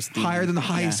worship chorus. Higher than the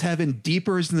highest heaven,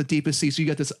 deeper is than the deepest sea. So you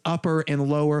got this upper and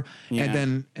lower, Yeah.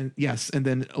 and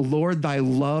then Lord, thy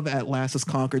love at last is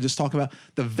conquered. Just talk about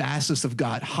the vastness of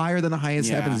God. Higher than the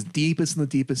highest heavens, deepest in the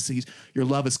deepest seas. Your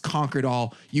love has conquered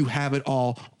all. You have it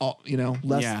all.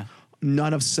 Less.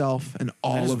 None of self and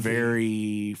all of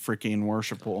very freaking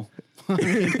worshipful.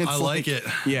 I like it.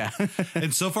 Yeah.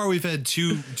 And so far we've had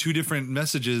two different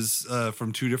messages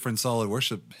from two different solid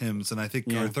worship hymns, and I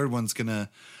think our third one's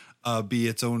gonna be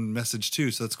its own message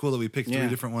too. So it's cool that we picked three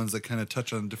different ones that kind of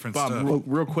touch on different Bob, stuff.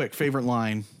 real quick, favorite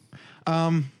line.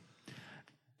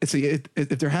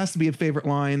 If there has to be a favorite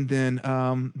line, then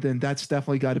that's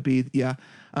definitely got to be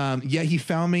Yet he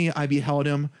found me, I beheld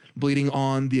him bleeding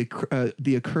on the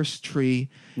accursed tree,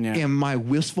 and my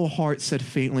wistful heart said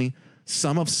faintly,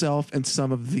 some of self and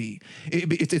some of thee.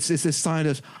 It's this sign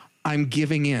of I'm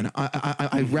giving in.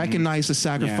 I recognize the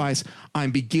sacrifice.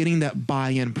 I'm beginning that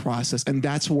buy-in process, and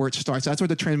that's where it starts. That's where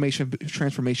the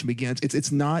transformation begins.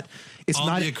 It's not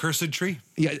the accursed tree.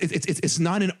 Yeah, it's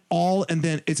not an all, and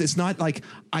then it's not like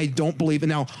I don't believe, and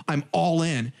now I'm all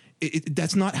in.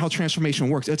 That's not how transformation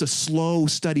works. It's a slow,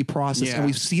 steady process, and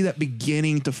we see that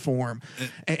beginning to form.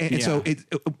 So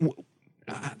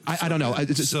I don't know.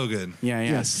 It's so good. Yeah.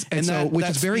 Yes. And so, which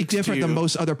is very different than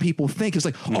most other people think. It's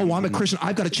like, oh, I'm a Christian.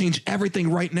 I've got to change everything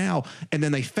right now. And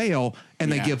then they fail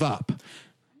and they give up.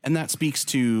 And that speaks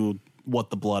to what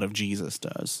the blood of Jesus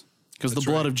does. Because the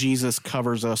blood of Jesus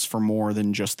covers us for more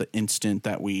than just the instant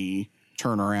that we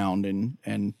turn around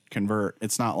and convert.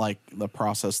 It's not like the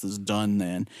process is done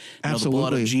then. Absolutely. The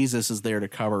blood of Jesus is there to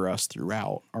cover us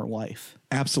throughout our life.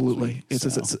 Absolutely. It's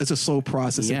a slow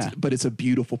process, but it's a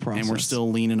beautiful process. And we're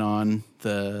still leaning on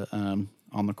the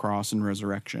cross and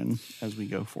resurrection as we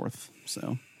go forth.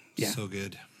 So, So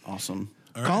good. Awesome.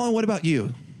 All right. Colin, what about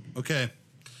you? Okay.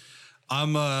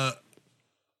 I'm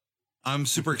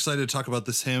super excited to talk about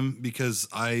this hymn because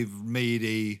I've made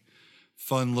a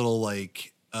fun little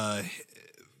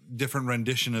different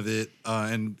rendition of it,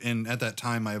 and at that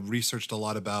time I researched a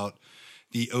lot about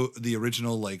the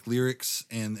original lyrics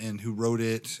and who wrote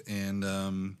it, and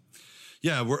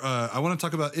I want to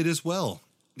talk about It Is Well,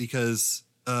 because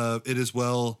It Is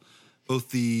Well,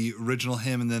 both the original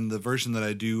hymn and then the version that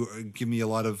I do give me a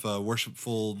lot of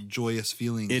worshipful, joyous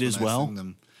feelings. It Is Well. Sing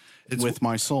them. It's with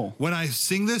my soul. When I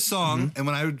sing this song and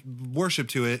when I worship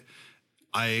to it,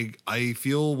 I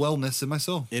feel wellness in my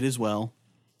soul. It is well.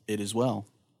 It is well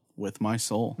with my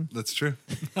soul. That's true.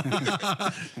 All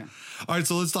right,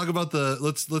 so let's talk about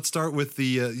let's start with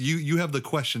the you have the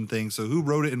question thing. So who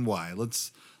wrote it and why?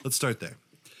 Let's start there.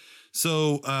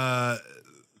 So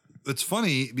it's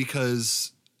funny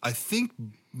because I think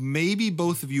maybe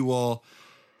both of you all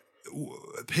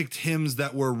picked hymns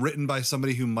that were written by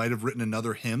somebody who might have written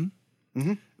another hymn,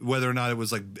 whether or not it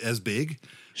was as big.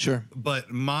 Sure.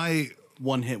 But my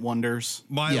one-hit wonders.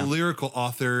 My lyrical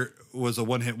author was a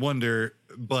one-hit wonder,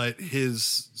 but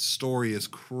his story is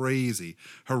crazy.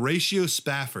 Horatio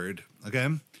Spafford, okay?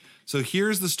 So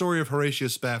here's the story of Horatio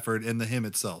Spafford and the hymn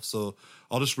itself. So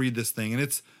I'll just read this thing.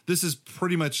 And this is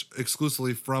pretty much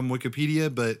exclusively from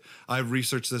Wikipedia, but I've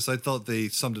researched this. I thought they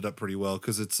summed it up pretty well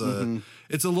because it's a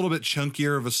little bit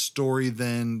chunkier of a story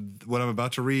than what I'm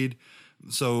about to read.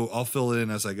 So I'll fill it in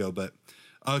as I go. But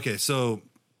okay, so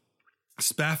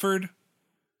Spafford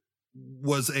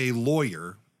was a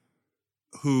lawyer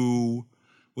who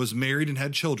was married and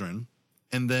had children,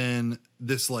 And then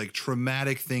this like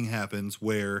traumatic thing happens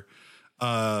where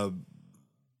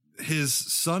his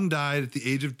son died at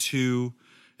the age of 2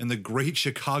 in the Great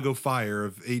Chicago Fire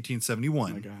of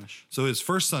 1871. Oh my gosh. So his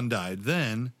first son died.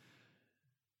 Then,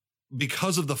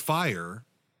 because of the fire,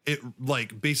 it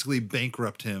like basically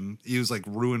bankrupted him. He was like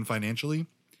ruined financially.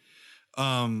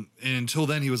 And until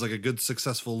then, he was like a good,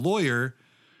 successful lawyer.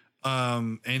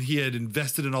 And he had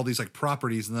invested in all these like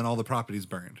properties, and then all the properties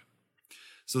burned.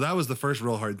 So that was the first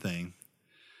real hard thing.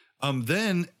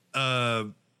 Then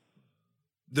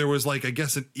there was like, I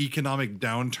guess, an economic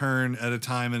downturn at a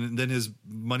time, and then his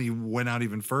money went out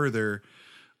even further.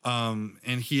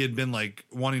 And he had been like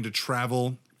wanting to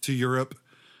travel to Europe.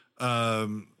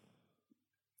 And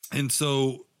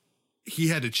so he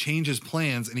had to change his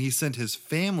plans, and he sent his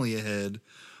family ahead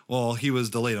while he was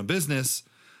delayed on business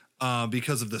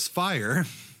because of this fire.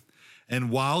 And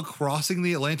while crossing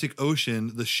the Atlantic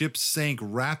Ocean, the ship sank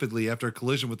rapidly after a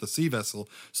collision with a sea vessel.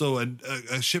 So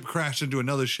a ship crashed into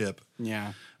another ship.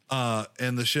 Yeah.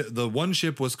 And the one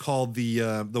ship was called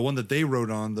the one that they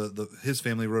rode on, his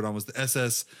family rode on, was the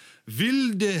SS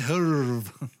Ville de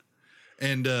Herve.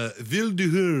 And Ville de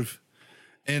Herve.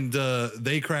 And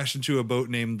they crashed into a boat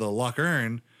named the Loch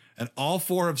Earn, and all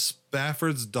 4 of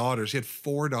Spafford's daughters, he had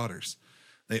 4 daughters,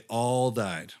 they all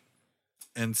died.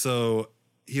 And so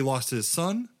he lost his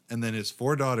son and then his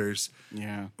 4 daughters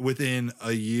within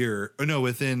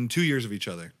within 2 years of each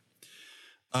other.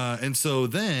 And so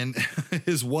then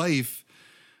his wife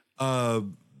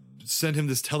sent him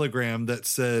this telegram that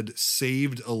said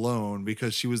 "saved alone"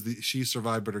 because she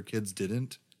survived, but her kids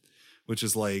didn't, which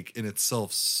is like in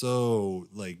itself so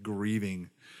like grieving.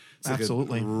 It's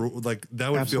Absolutely. Like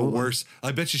that would feel worse.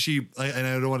 I bet you and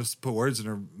I don't want to put words in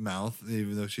her mouth,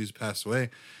 even though she's passed away,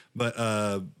 but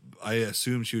I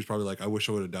assume she was probably like, I wish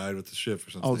I would have died with the ship or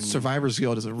something. Oh, survivor's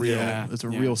guilt is a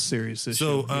real serious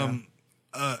issue. So,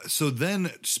 so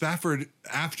then Spafford,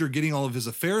 after getting all of his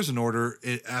affairs in order,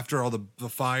 after all the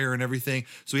fire and everything,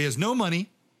 so he has no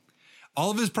money. All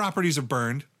of his properties are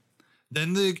burned.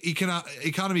 Then the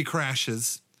economy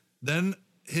crashes. Then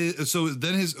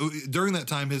during that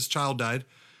time, his child died.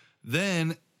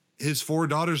 Then his 4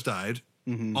 daughters died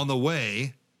on the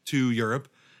way to Europe.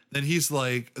 Then he's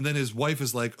like, and then his wife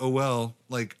is like, oh, well,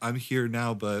 like I'm here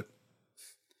now, but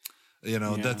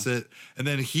that's it. And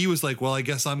then he was like, well, I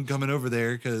guess I'm coming over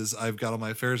there because I've got all my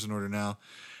affairs in order now.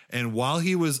 And while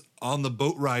he was on the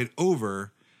boat ride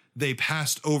over, they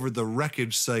passed over the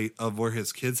wreckage site of where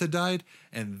his kids had died.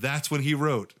 And that's when he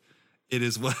wrote it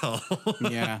as well.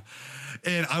 Yeah.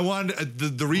 And I wanted,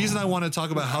 the reason I want to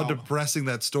talk about how depressing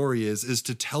that story is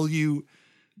to tell you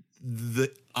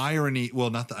the irony. Well,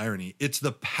 not the irony. It's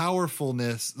the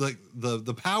powerfulness, like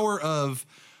the power of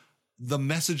the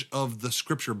message of the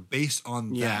scripture based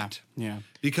on that. Yeah.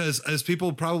 Because as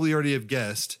people probably already have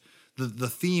guessed, the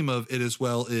theme of it as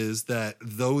well is that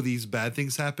though these bad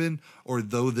things happen, or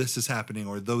though this is happening,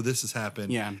 or though this has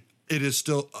happened, it is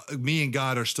still me and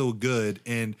God are still good,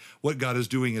 and what God is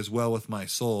doing as well with my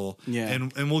soul. Yeah.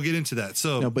 And we'll get into that.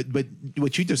 So no, but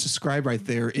what you just described right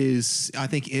there is, I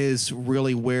think, is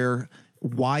really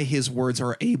why his words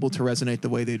are able to resonate the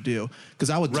way they do. Because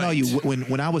I would tell you,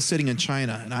 when I was sitting in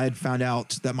China and I had found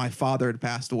out that my father had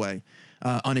passed away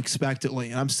unexpectedly,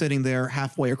 and I'm sitting there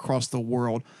halfway across the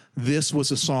world, this was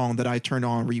a song that I turned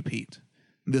on repeat.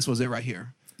 This was it right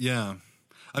here. Yeah.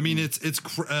 I mean,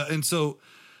 and so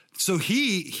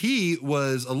he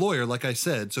was a lawyer, like I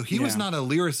said. So he was not a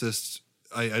lyricist.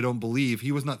 I don't believe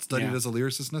he was not studied as a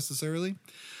lyricist necessarily.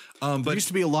 But there used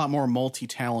to be a lot more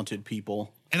multi-talented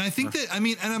people. And I think that,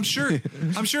 and I'm sure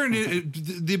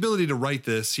the ability to write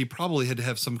this, he probably had to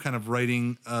have some kind of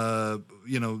writing,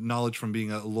 knowledge from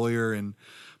being a lawyer.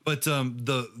 But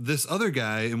this other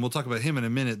guy, and we'll talk about him in a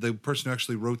minute, the person who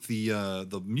actually wrote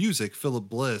the music, Philip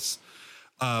Bliss,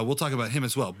 we'll talk about him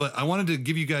as well. But I wanted to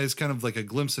give you guys kind of like a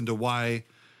glimpse into why,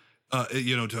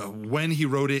 to when he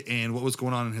wrote it and what was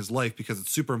going on in his life, because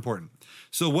it's super important.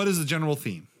 So what is the general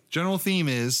theme? General theme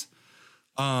is,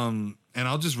 and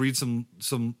I'll just read some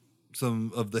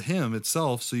of the hymn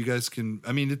itself so you guys can,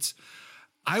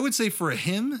 I would say for a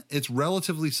hymn, it's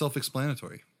relatively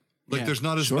self-explanatory. Like there's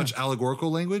not as much allegorical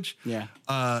language. Yeah.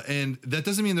 And that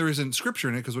doesn't mean there isn't scripture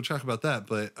in it, because we'll talk about that.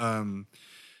 But,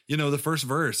 the first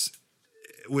verse,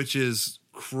 which is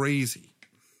crazy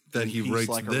that he writes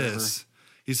like this.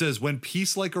 He says, when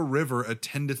peace like a river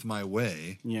attendeth my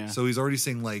way. Yeah. So he's already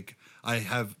saying like, I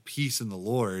have peace in the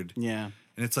Lord. Yeah.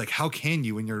 And it's like, how can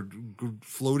you when you're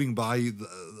floating by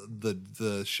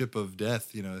the ship of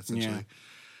death, essentially.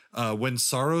 Yeah. When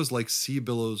sorrows like sea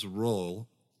billows roll,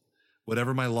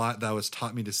 whatever my lot thou hast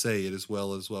taught me to say, it is well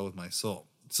with my soul.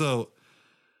 So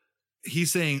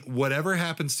he's saying, whatever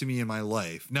happens to me in my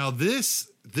life. Now, this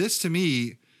to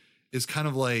me is kind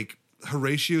of like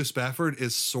Horatio Spafford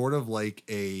is sort of like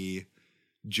a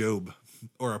Job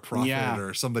or a prophet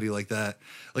or somebody like that.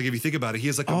 Like, if you think about it, he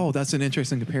is like, that's an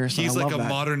interesting comparison. He's I like love a that.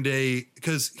 modern day,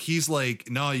 because he's like,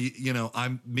 no,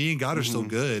 me and God are still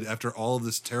good after all of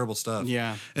this terrible stuff.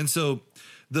 Yeah. And so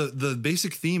the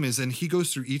basic theme is, and he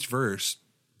goes through each verse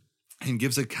and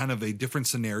gives a kind of a different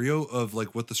scenario of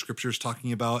like what the scripture is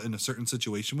talking about in a certain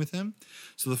situation with him.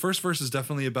 So the first verse is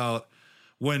definitely about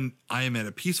when I am in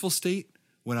a peaceful state,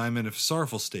 when I'm in a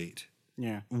sorrowful state,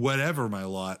 whatever my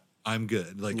lot, I'm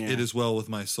good. Like it is well with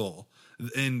my soul.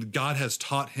 And God has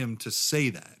taught him to say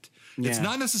that. It's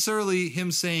not necessarily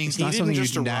him saying It's he not didn't something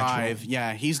just you natural. arrive.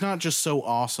 Yeah, he's not just so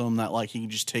awesome that like he can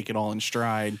just take it all in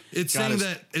stride. It's God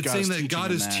saying that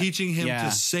God is teaching him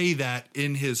to say that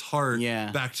in his heart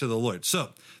back to the Lord. So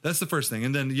that's the first thing.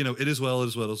 And then, it is well, it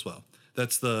is well, it is well.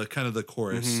 That's the kind of the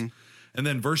chorus. And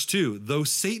then verse 2, though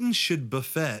Satan should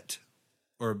buffet.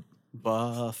 Though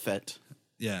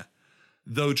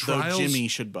Jimmy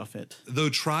should buffet. Though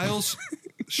trials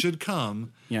should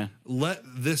come, let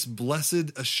this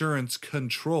blessed assurance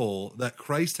control that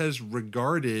Christ has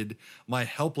regarded my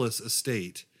helpless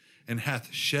estate and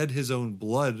hath shed his own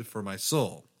blood for my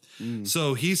soul.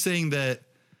 So he's saying that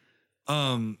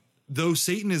though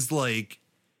Satan is like,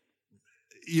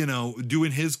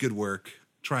 doing his good work,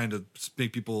 trying to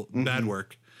make people bad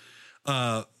work,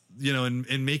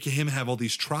 and making him have all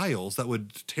these trials that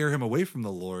would tear him away from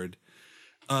the Lord.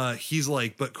 He's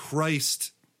like, but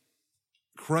Christ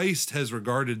has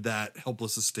regarded that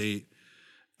helpless estate,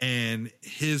 and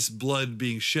his blood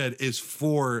being shed is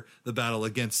for the battle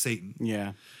against Satan.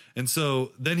 Yeah. And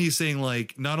so then he's saying,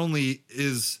 like, not only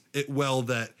is it well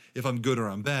that if I'm good or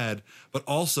I'm bad, but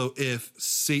also if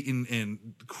Satan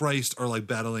and Christ are like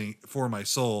battling for my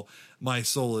soul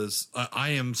is, I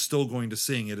am still going to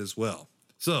sing it as well.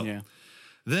 So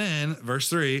then verse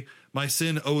 3, my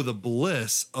sin, oh, the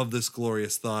bliss of this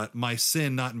glorious thought, my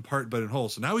sin, not in part, but in whole.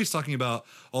 So now he's talking about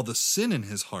all the sin in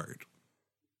his heart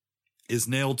is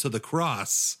nailed to the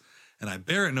cross, and I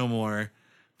bear it no more.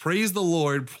 Praise the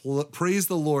Lord,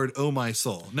 oh my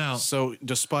soul. Now, so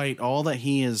despite all that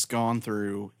he has gone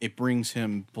through, it brings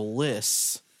him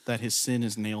bliss that his sin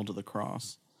is nailed to the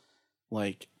cross.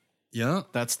 Like,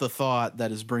 that's the thought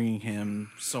that is bringing him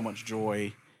so much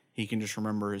joy. He can just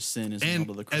remember his sin is nailed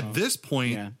to the cross. At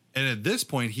this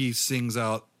point, he sings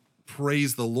out,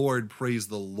 praise the Lord,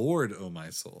 oh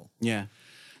my soul. Yeah.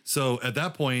 So at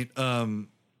that point,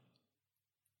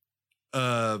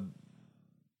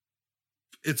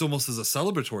 it's almost as a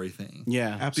celebratory thing.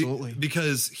 Yeah, absolutely.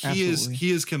 Because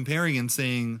he is comparing and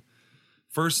saying,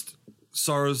 first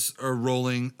sorrows are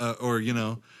rolling,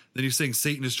 then he's saying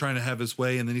Satan is trying to have his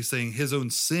way, and then he's saying his own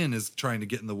sin is trying to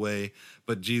get in the way,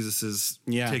 but Jesus is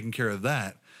taking care of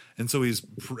that. And so he's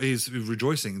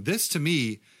rejoicing. This to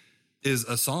me is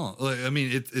a psalm.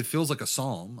 It feels like a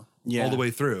psalm all the way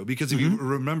through, because if you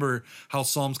remember how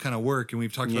psalms kind of work, and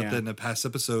we've talked about that in a past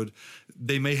episode,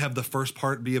 they may have the first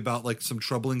part be about like some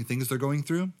troubling things they're going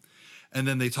through. And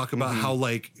then they talk about how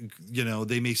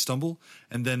they may stumble.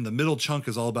 And then the middle chunk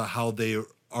is all about how they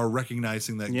are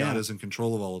recognizing that God is in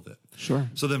control of all of it. Sure.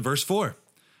 So then verse 4,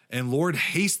 and Lord,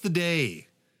 haste the day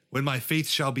when my faith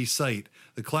shall be sight.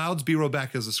 The clouds be rolled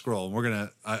back as a scroll. And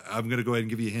I'm going to go ahead and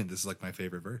give you a hint. This is like my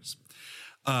favorite verse.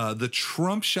 The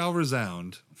trump shall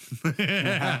resound.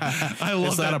 I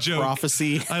love that joke.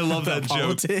 Prophecy? I love that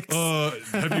politics? joke.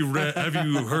 Have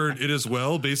you heard it as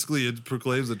well? Basically, it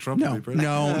proclaims that Trump will be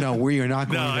president. No, we are not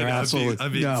going there. Absolutely.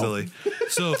 I'm being silly.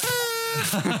 So,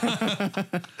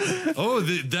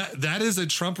 that is a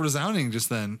Trump resounding just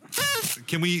then.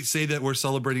 Can we say that we're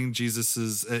celebrating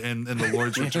Jesus's and the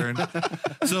Lord's return?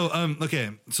 So,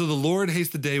 okay. So the Lord hates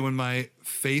the day when my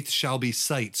faith shall be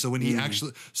sight. So when he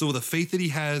so the faith that he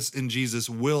has in Jesus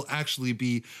will actually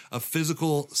be a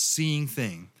physical seeing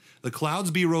thing. The clouds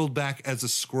be rolled back as a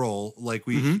scroll, like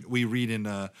we read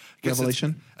in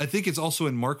Revelation. I think it's also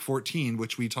in Mark 14,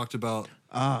 which we talked about.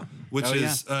 I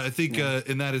think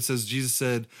in that it says, Jesus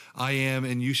said, I am,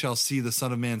 and you shall see the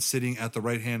Son of Man sitting at the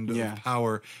right hand of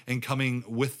power and coming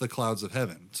with the clouds of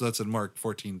heaven. So that's in Mark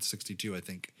 14:62, I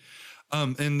think.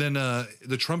 And then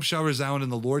the trump shall resound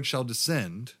and the Lord shall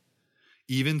descend.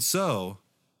 Even so,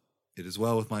 it is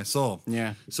well with my soul.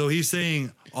 Yeah. So he's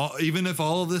saying, even if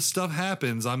all of this stuff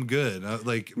happens, I'm good.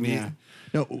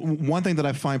 No, one thing that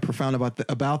I find profound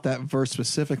about that verse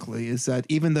specifically is that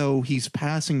even though he's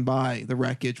passing by the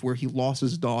wreckage where he lost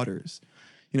his daughters,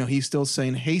 he's still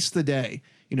saying, haste the day.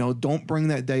 don't bring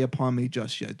that day upon me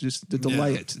just yet. Just to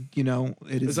delay it.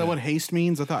 It Is that what haste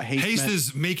means? I thought haste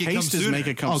is make it come haste sooner. is make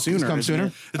it come sooner. Come isn't sooner?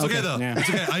 it? It's okay though. Yeah. It's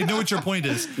okay. I know what your point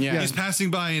is. Yeah. He's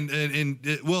passing by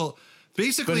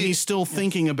basically But he's still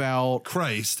thinking about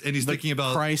Christ, and he's thinking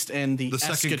about Christ and the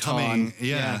second eschaton. coming.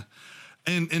 Yeah.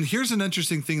 And here's an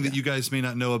interesting thing that you guys may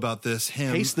not know about this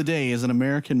hymn. Haste the Day is an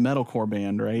American metalcore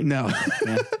band, right? No.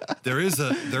 Yeah. There is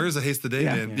a Haste the Day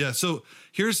Yeah. band. Yeah. So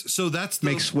that's the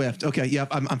Make Swift. Okay. Yep.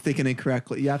 I'm thinking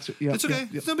incorrectly. Yep. It's okay. Yep.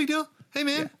 It's no big deal. Hey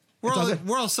man, we're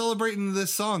all celebrating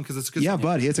this song because it's a good Yeah, song.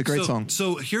 buddy. It's a great song.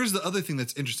 So here's the other thing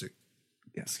that's interesting.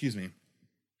 Yeah. Excuse me.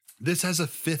 This has a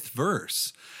fifth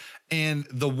verse, and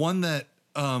the one that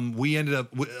we ended up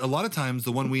a lot of times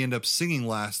the one we end up singing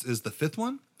last is the fifth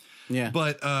one. Yeah.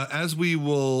 But as we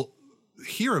will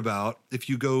hear about, if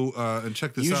you go and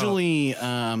check this out. Usually,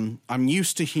 I'm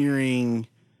used to hearing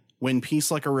When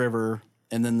Peace Like a River,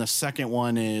 and then the second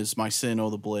one is My Sin, Oh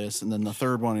the Bliss, and then the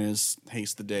third one is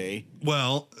Haste the Day.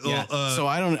 Well, Yeah. So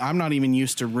I'm not even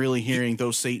used to really hearing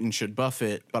Though Satan Should Buff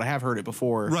It, but I have heard it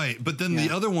before. right. But then the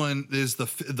other one is the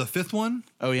fifth one,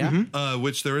 Oh yeah.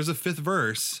 which there is a fifth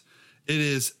verse. It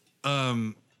is,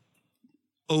 O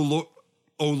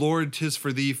Lord, 'tis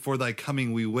for thee, for thy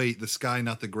coming we wait. The sky,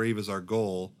 not the grave, is our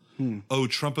goal. O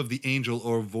trump of the angel,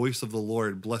 or voice of the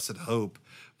Lord, blessed hope,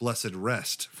 blessed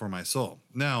rest for my soul.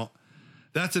 Now,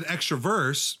 that's an extra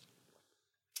verse,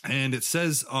 and it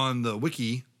says on the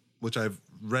wiki, which I've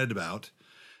read about,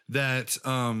 that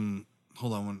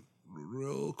hold on one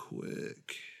real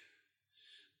quick.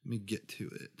 Let me get to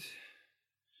it.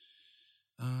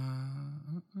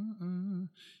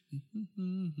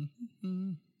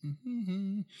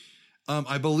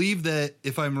 I believe that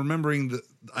if I'm remembering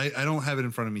I don't have it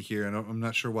in front of me here, and I'm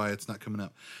not sure why it's not coming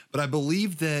up, but I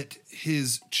believe that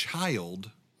his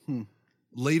child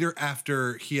later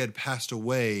after he had passed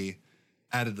away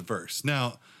added the verse.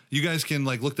 Now you guys can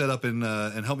look that up and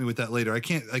help me with that later. I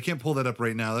can't pull that up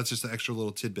right now. That's just an extra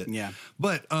little tidbit. Yeah.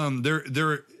 But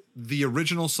the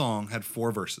original song had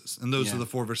 4 verses, and those are the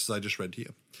 4 verses I just read to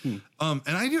you. And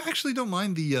I actually don't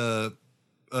mind the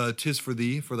 'tis for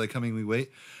thee, for thy coming we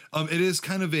wait. It is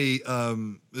kind of a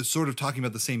sort of talking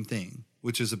about the same thing,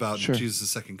 which is about Jesus'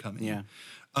 second coming. Yeah.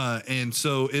 And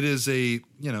so it is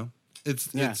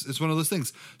it's one of those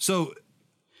things. So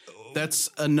That's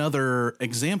another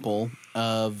example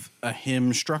of a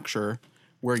hymn structure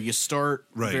where you start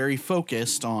very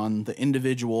focused on the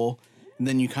individual, and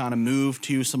then you kind of move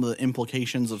to some of the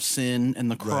implications of sin and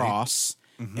the cross.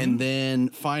 And then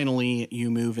finally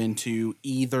you move into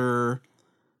either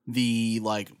the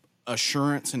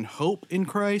assurance and hope in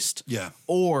Christ,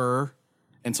 or,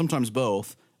 and sometimes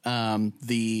both,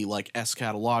 the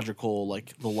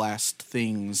eschatological, the last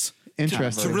things.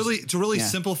 Interesting. To really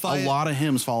simplify a lot of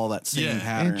hymns follow that same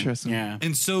pattern. Interesting. Yeah.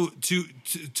 And so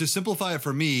to simplify it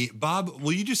for me, Bob,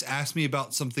 will you just ask me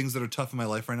about some things that are tough in my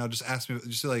life right now? Just ask me,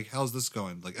 just say how's this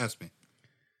going? Ask me.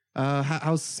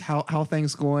 How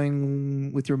things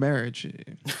going with your marriage,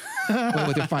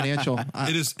 with your financial?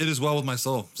 It is well with my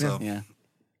soul. So Yeah.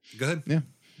 go ahead. Yeah.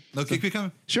 No, keep it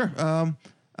coming. Sure. How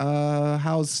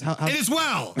It is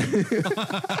well.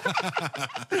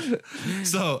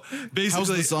 So basically, How's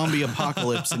the zombie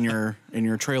apocalypse in your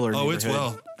trailer? oh, it's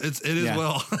neighborhood? well. It is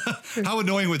well. How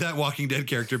annoying would that Walking Dead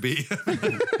character be?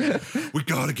 We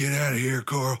gotta get out of here,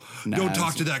 Carl. Don't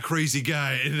talk to that crazy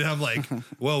guy. And I'm like,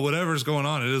 well, whatever's going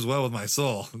on, it is well with my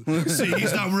soul. See,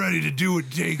 he's not ready to do what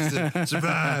it takes to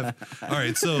survive. All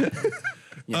right, so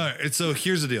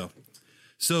here's the deal.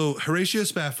 So Horatio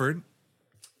Spafford,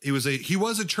 he was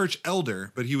a church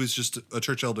elder, but he was just a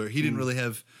church elder. He didn't really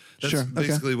have. That's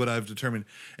basically what I've determined.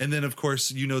 And then, of course,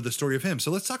 the story of him.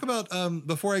 So let's talk about,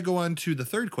 before I go on to the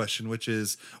third question, which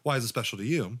is, why is it special to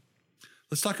you?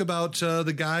 Let's talk about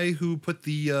the guy who put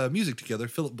the music together,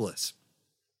 Philip Bliss.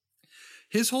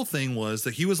 His whole thing was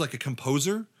that he was like a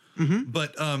composer,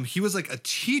 but he was like a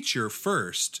teacher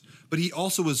first, but he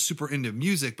also was super into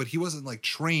music, but he wasn't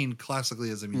trained classically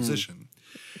as a musician.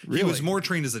 Really? He was more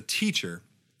trained as a teacher,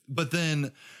 but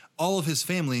then all of his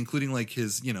family, including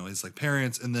his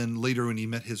parents, and then later when he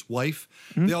met his wife,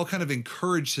 they all kind of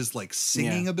encouraged his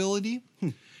singing ability.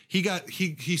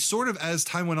 He sort of, as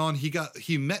time went on,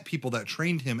 he met people that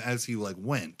trained him as he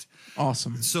went.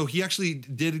 Awesome. So he actually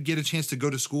did get a chance to go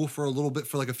to school for a little bit,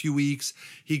 for a few weeks.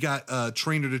 He got a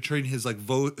trainer to train his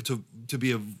to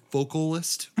be a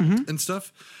vocalist and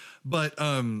stuff. But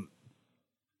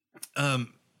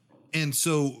and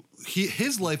so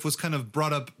his life was kind of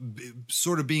brought up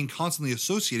sort of being constantly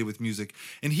associated with music,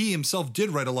 and he himself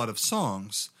did write a lot of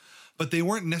songs. but they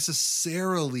weren't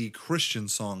necessarily Christian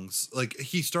songs. Like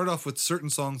he started off with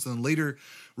certain songs and then later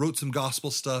wrote some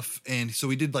gospel stuff. And so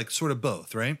he did like sort of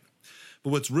both, right? But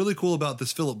what's really cool about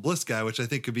this Philip Bliss guy, which I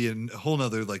think could be a whole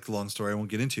nother like long story I won't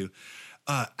get into,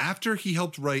 after he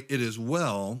helped write It Is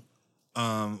Well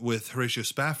with Horatio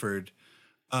Spafford,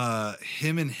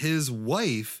 him and his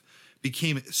wife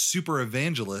became super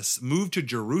evangelists, moved to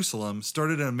Jerusalem,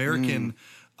 started an American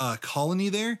colony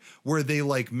there where they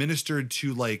like ministered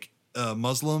to like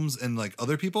Muslims and like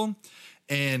other people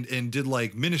and did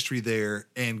like ministry there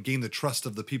and gained the trust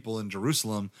of the people in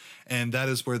Jerusalem. And that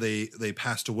is where they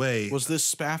passed away. Was this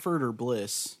Spafford or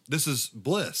Bliss? This is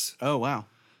Bliss. Oh, wow.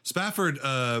 Spafford,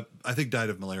 I think, died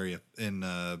of malaria in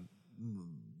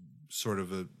sort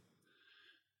of a...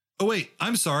 Oh, wait,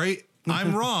 I'm sorry.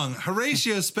 I'm wrong.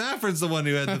 Horatio Spafford's the one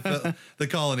who had the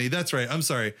colony. That's right. I'm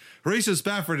sorry. Horatio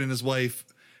Spafford and his wife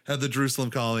had the Jerusalem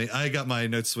colony. I got my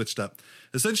notes switched up.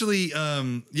 Essentially,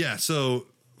 so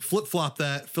flip-flop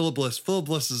that. Philip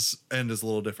Bliss's end is a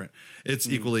little different. It's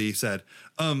equally sad.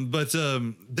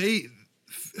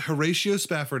 Horatio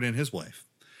Spafford and his wife,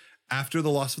 after the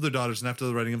loss of their daughters and after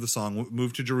the writing of the song,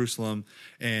 moved to Jerusalem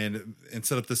and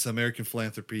set up this American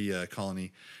philanthropy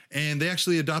colony. And they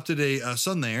actually adopted a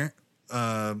son there.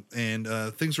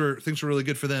 Things were really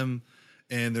good for them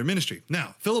and their ministry.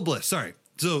 Now, Philip Bliss, sorry.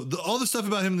 So all the stuff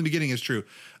about him in the beginning is true.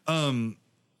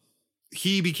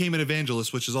 He became an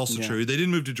evangelist, which is also true. They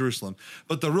didn't move to Jerusalem.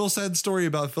 But the real sad story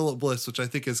about Philip Bliss, which I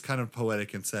think is kind of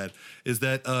poetic and sad, is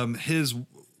that his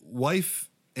wife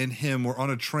and him were on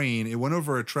a train. It went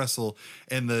over a trestle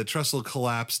and the trestle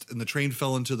collapsed and the train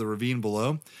fell into the ravine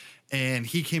below. And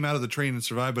he came out of the train and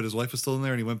survived, but his wife was still in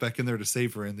there and he went back in there to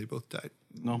save her and they both died.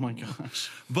 Oh my gosh.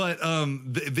 But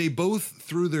they both,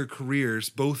 through their careers,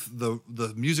 both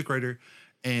the music writer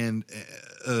and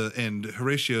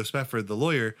Horatio Spafford, the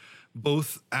lawyer,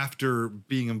 both after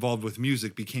being involved with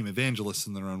music became evangelists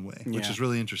in their own way, which is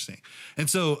really interesting. And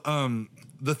so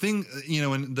the thing,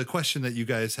 and the question that you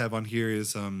guys have on here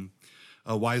is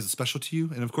why is it special to you?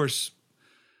 And of course,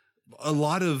 a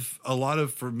lot of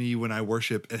for me when I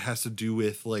worship, it has to do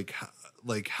with like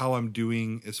how I'm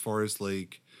doing as far as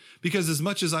like, because as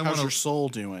much as I want to, how's your soul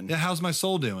doing? Yeah, how's my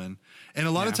soul doing? And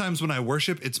a lot of times when I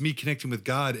worship, it's me connecting with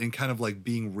God and kind of like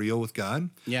being real with God.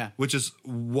 Yeah. Which is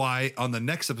why on the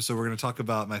next episode, we're going to talk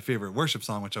about my favorite worship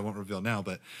song, which I won't reveal now,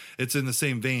 but it's in the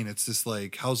same vein. It's just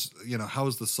like, how's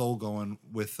the soul going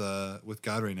with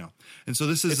God right now? And so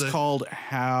this is called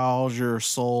How's Your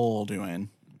Soul Doing?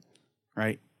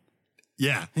 Right?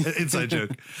 Yeah, inside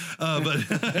joke.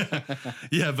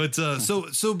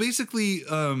 So basically,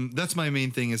 that's my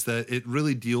main thing is that it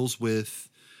really deals with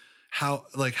how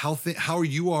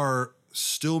you are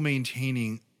still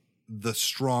maintaining the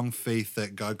strong faith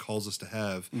that God calls us to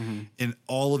have in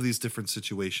all of these different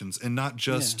situations, and not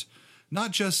just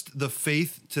the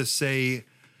faith to say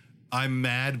I'm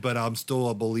mad, but I'm still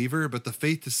a believer, but the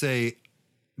faith to say,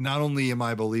 not only am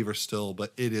I a believer still,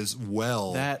 but it is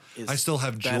well. I still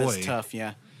have joy. That is tough,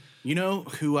 yeah. You know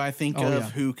who I think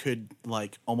who could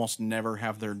like almost never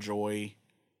have their joy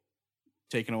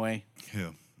taken away?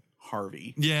 Who?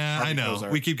 Harvey. Yeah, Harvey I know.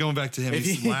 Kozar. We keep going back to him.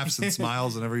 He laughs and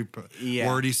smiles in every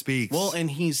word he speaks. Well, and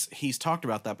he's talked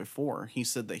about that before. He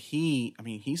said that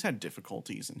he's had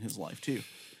difficulties in his life too.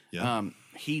 Yeah.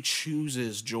 He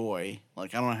chooses joy.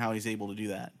 Like, I don't know how he's able to do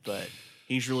that, but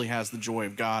he really has the joy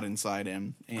of God inside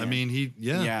him. And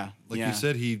you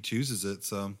said, he chooses it.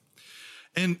 So,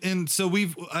 and so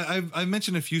I've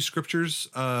mentioned a few scriptures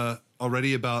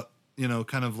already about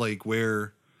kind of like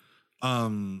where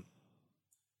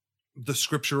the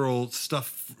scriptural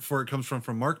stuff for it comes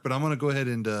from Mark, but I'm going to go ahead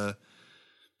and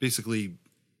basically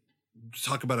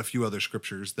talk about a few other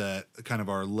scriptures that kind of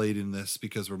are laid in this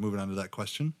because we're moving on to that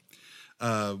question,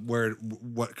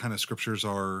 what kind of scriptures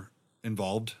are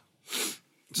involved.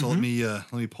 So let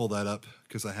me pull that up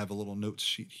because I have a little notes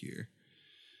sheet here.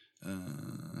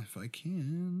 If I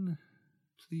can,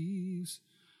 please.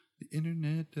 The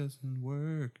internet doesn't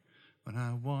work when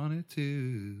I want it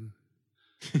to.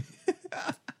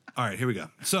 All right, here we go.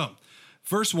 So,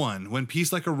 first one, when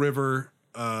peace like a river,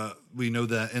 we know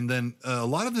that. And then a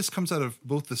lot of this comes out of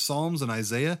both the Psalms and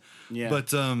Isaiah. Yeah.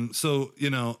 But I'm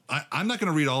not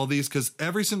going to read all of these because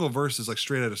every single verse is like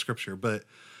straight out of scripture. But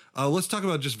let's talk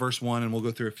about just verse 1 and we'll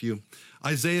go through a few.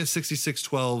 Isaiah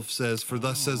 66:12 says, "For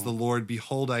thus says the Lord,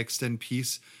 behold, I extend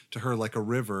peace to her like a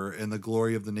river, and the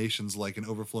glory of the nations like an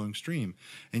overflowing stream.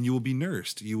 And you will be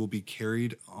nursed, you will be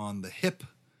carried on the hip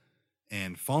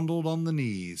and fondled on the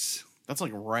knees." That's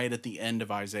like right at the end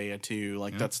of Isaiah too.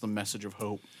 Like that's the message of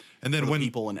hope. And then for the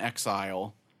people in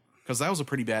exile, because that was a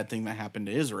pretty bad thing that happened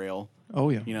to Israel. Oh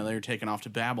yeah. You know, they were taken off to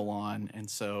Babylon, and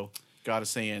so God is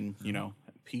saying, you know,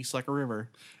 peace like a river.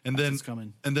 And That's then what's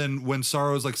coming. And then when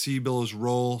sorrows like sea billows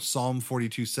roll, Psalm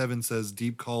 42:7 says,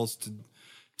 "Deep calls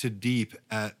to deep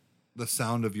at the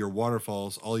sound of your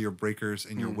waterfalls. All your breakers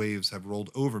and your waves have rolled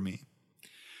over me."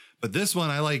 But this one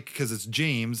I like because it's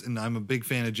James, and I'm a big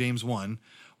fan of James 1.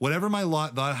 "Whatever my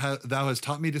lot thou hast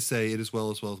taught me to say, it is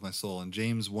well as my soul." And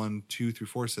James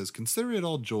 1:2-4 says, "Consider it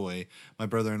all joy, my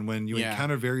brethren, when you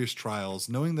encounter various trials,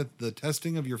 knowing that the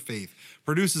testing of your faith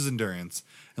produces endurance,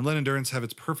 and let endurance have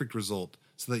its perfect result,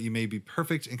 so that you may be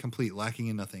perfect and complete, lacking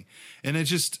in nothing." And it's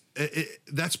just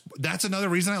that's another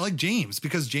reason I like James,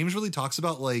 because James really talks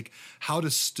about like how to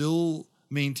still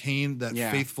maintain that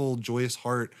faithful, joyous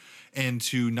heart and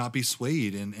to not be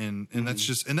swayed, and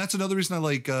that's another reason I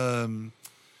like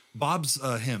Bob's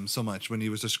hymn so much when he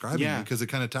was describing it, because it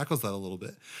kind of tackles that a little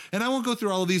bit. And I won't go through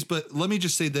all of these, but let me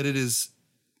just say that it is,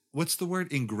 what's the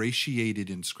word? Ingratiated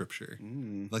in Scripture.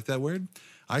 Like that word?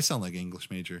 I sound like an English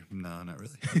major. No, not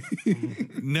really.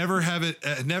 Never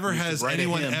has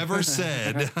anyone ever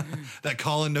said that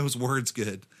Colin knows words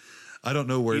good. I don't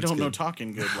know words. You don't good. know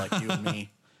talking good like you and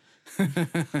me.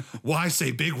 Why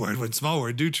say big word when small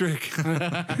word do trick?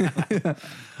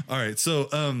 All right,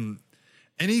 so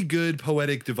any good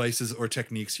poetic devices or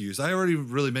techniques used? I already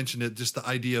really mentioned it, just the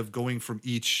idea of going from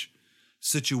each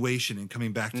situation and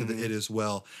coming back to the it as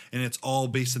well. And it's all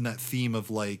based on that theme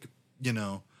of like, you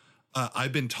know,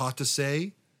 I've been taught to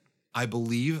say, I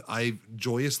believe, I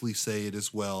joyously say it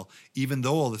as well, even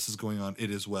though all this is going on,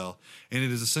 it as well. And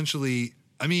it is essentially,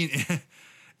 I mean,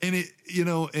 and it, you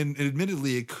know, and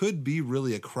admittedly, it could be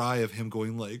really a cry of him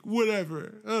going like,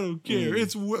 whatever, I don't care.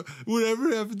 It's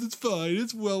whatever happens, it's fine.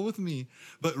 It's well with me.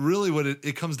 But really what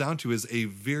it comes down to is a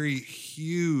very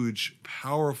huge,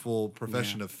 powerful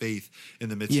profession of faith in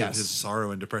the midst of his sorrow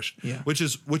and depression, which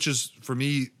is for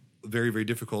me, very, very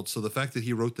difficult. So the fact that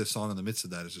he wrote this song in the midst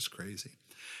of that is just crazy.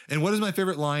 And what is my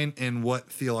favorite line, and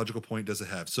what theological point does it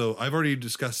have? So I've already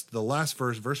discussed the last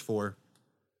verse 4,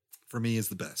 for me is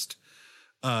the best.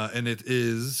 And it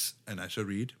is, and I shall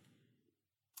read,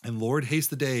 "And Lord,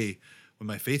 haste the day when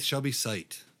my faith shall be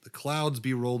sight, the clouds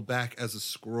be rolled back as a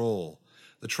scroll,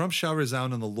 the trump shall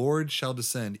resound, and the Lord shall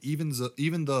descend, even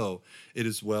though it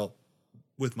is well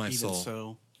with my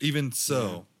soul." Even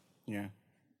so. Yeah.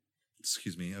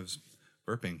 Excuse me, I was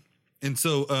burping. And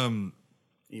so,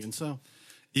 Even so.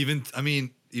 even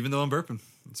though I'm burping,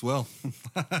 it's well.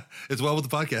 It's well with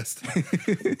the podcast.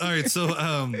 All right, so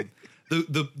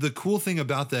the cool thing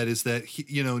about that is that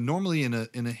you know, normally in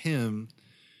a hymn,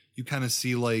 you kind of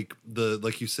see like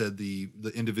you said, the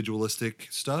individualistic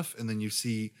stuff, and then you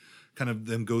see kind of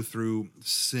them go through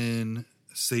sin,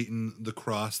 Satan, the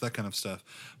cross, that kind of stuff.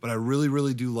 But I really,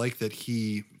 really do like that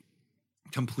he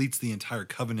completes the entire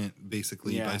covenant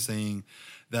basically by saying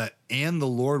that, and the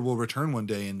Lord will return one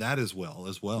day, and that is well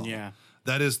as well. Yeah.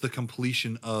 That is the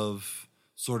completion of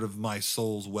sort of my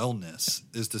soul's wellness,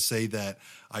 is to say that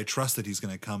I trust that he's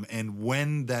going to come. And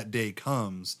when that day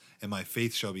comes and my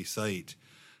faith shall be sight,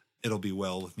 it'll be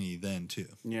well with me then too.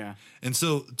 Yeah. And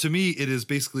so to me, it is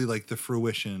basically like the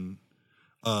fruition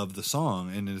of the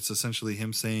song. And it's essentially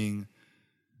him saying,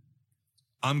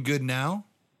 I'm good now.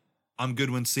 I'm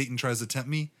good when Satan tries to tempt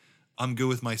me. I'm good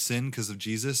with my sin because of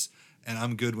Jesus. And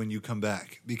I'm good when you come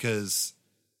back, because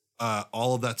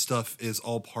all of that stuff is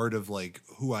all part of like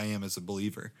who I am as a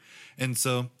believer. And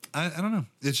so I don't know.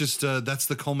 It's just that's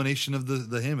the culmination of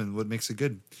the hymn and what makes it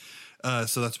good.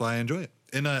 So that's why I enjoy it.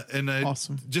 And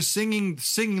awesome. Just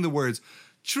singing the words,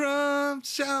 trump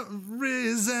shall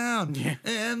resound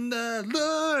and the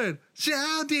Lord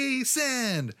shall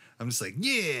descend. I'm just like,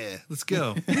 yeah, let's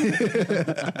go.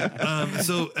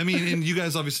 So, I mean, and you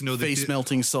guys obviously know the face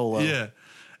melting solo. Yeah.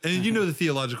 And you know, the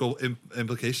theological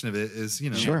implication of it is,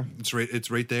 you know, it's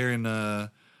right there in,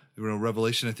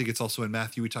 Revelation. I think it's also in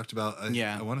Matthew. We talked about,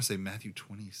 I want to say Matthew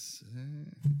 26.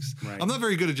 Right. I'm not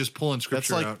very good at just pulling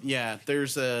scripture out. Yeah.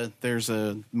 There's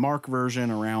a Mark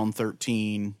version around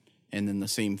 13, and then the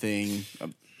same thing,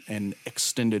 an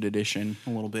extended edition a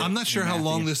little bit. I'm not sure how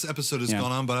long this episode has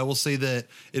gone on, but I will say that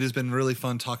it has been really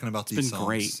fun talking about these songs.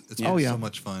 Great. It's been so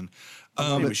much fun.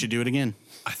 We should do it again.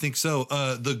 I think so.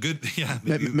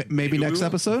 Maybe next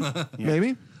episode.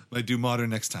 Maybe might do modern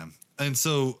next time. And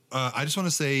so I just want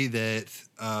to say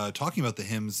that talking about the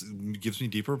hymns gives me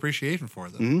deeper appreciation for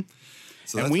them. Mm-hmm.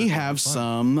 So and we have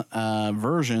some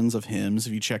versions of hymns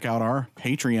if you check out our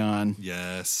Patreon.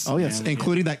 Yes. Oh, yes.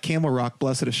 Including that Camel Rock,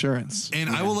 Blessed Assurance. And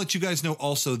I will let you guys know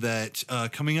also that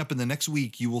coming up in the next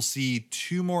week, you will see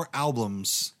 2 more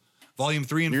albums, Volume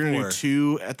 3 and You're 4. gonna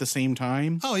do 2 at the same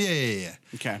time. Oh yeah.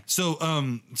 Okay. So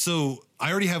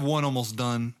I already have one almost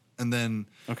done, and then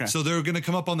so they're going to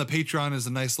come up on the Patreon as a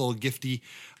nice little gifty.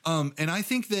 And I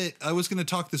think that I was going to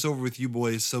talk this over with you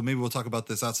boys, so maybe we'll talk about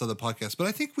this outside the podcast. But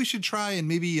I think we should try and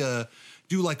maybe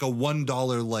do like a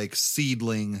 $1 like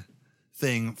seedling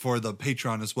thing for the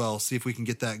Patreon as well. See if we can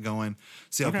get that going.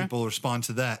 See how people respond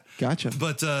to that. Gotcha.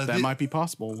 But that might be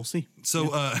possible. We'll see.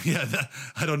 So I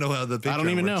don't know how the Patreon I don't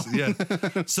even works. know.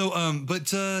 Yeah. So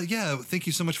thank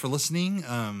you so much for listening.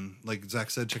 Like Zach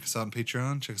said, check us out on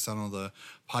Patreon. Check us out on all the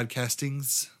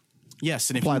podcastings. Yes,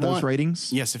 and if Apply you those want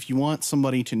ratings. Yes, if you want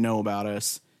somebody to know about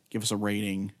us, give us a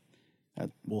rating. That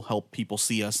will help people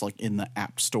see us like in the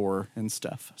App Store and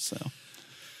stuff. So.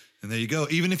 And there you go.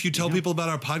 Even if you tell people about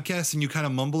our podcast and you kind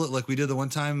of mumble it like we did the one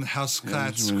time, House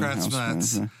Clats,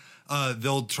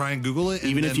 they'll try and Google it.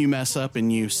 Even if you mess up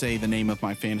and you say the name of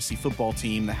my fantasy football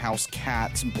team, the House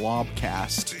Cats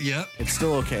Blobcast, it's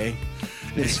still okay.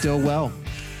 It's still well.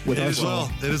 It is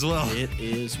well. It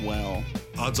is well.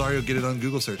 Odds are you'll get it on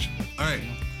Google search. All right.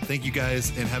 Thank you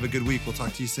guys and have a good week. We'll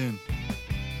talk to you soon.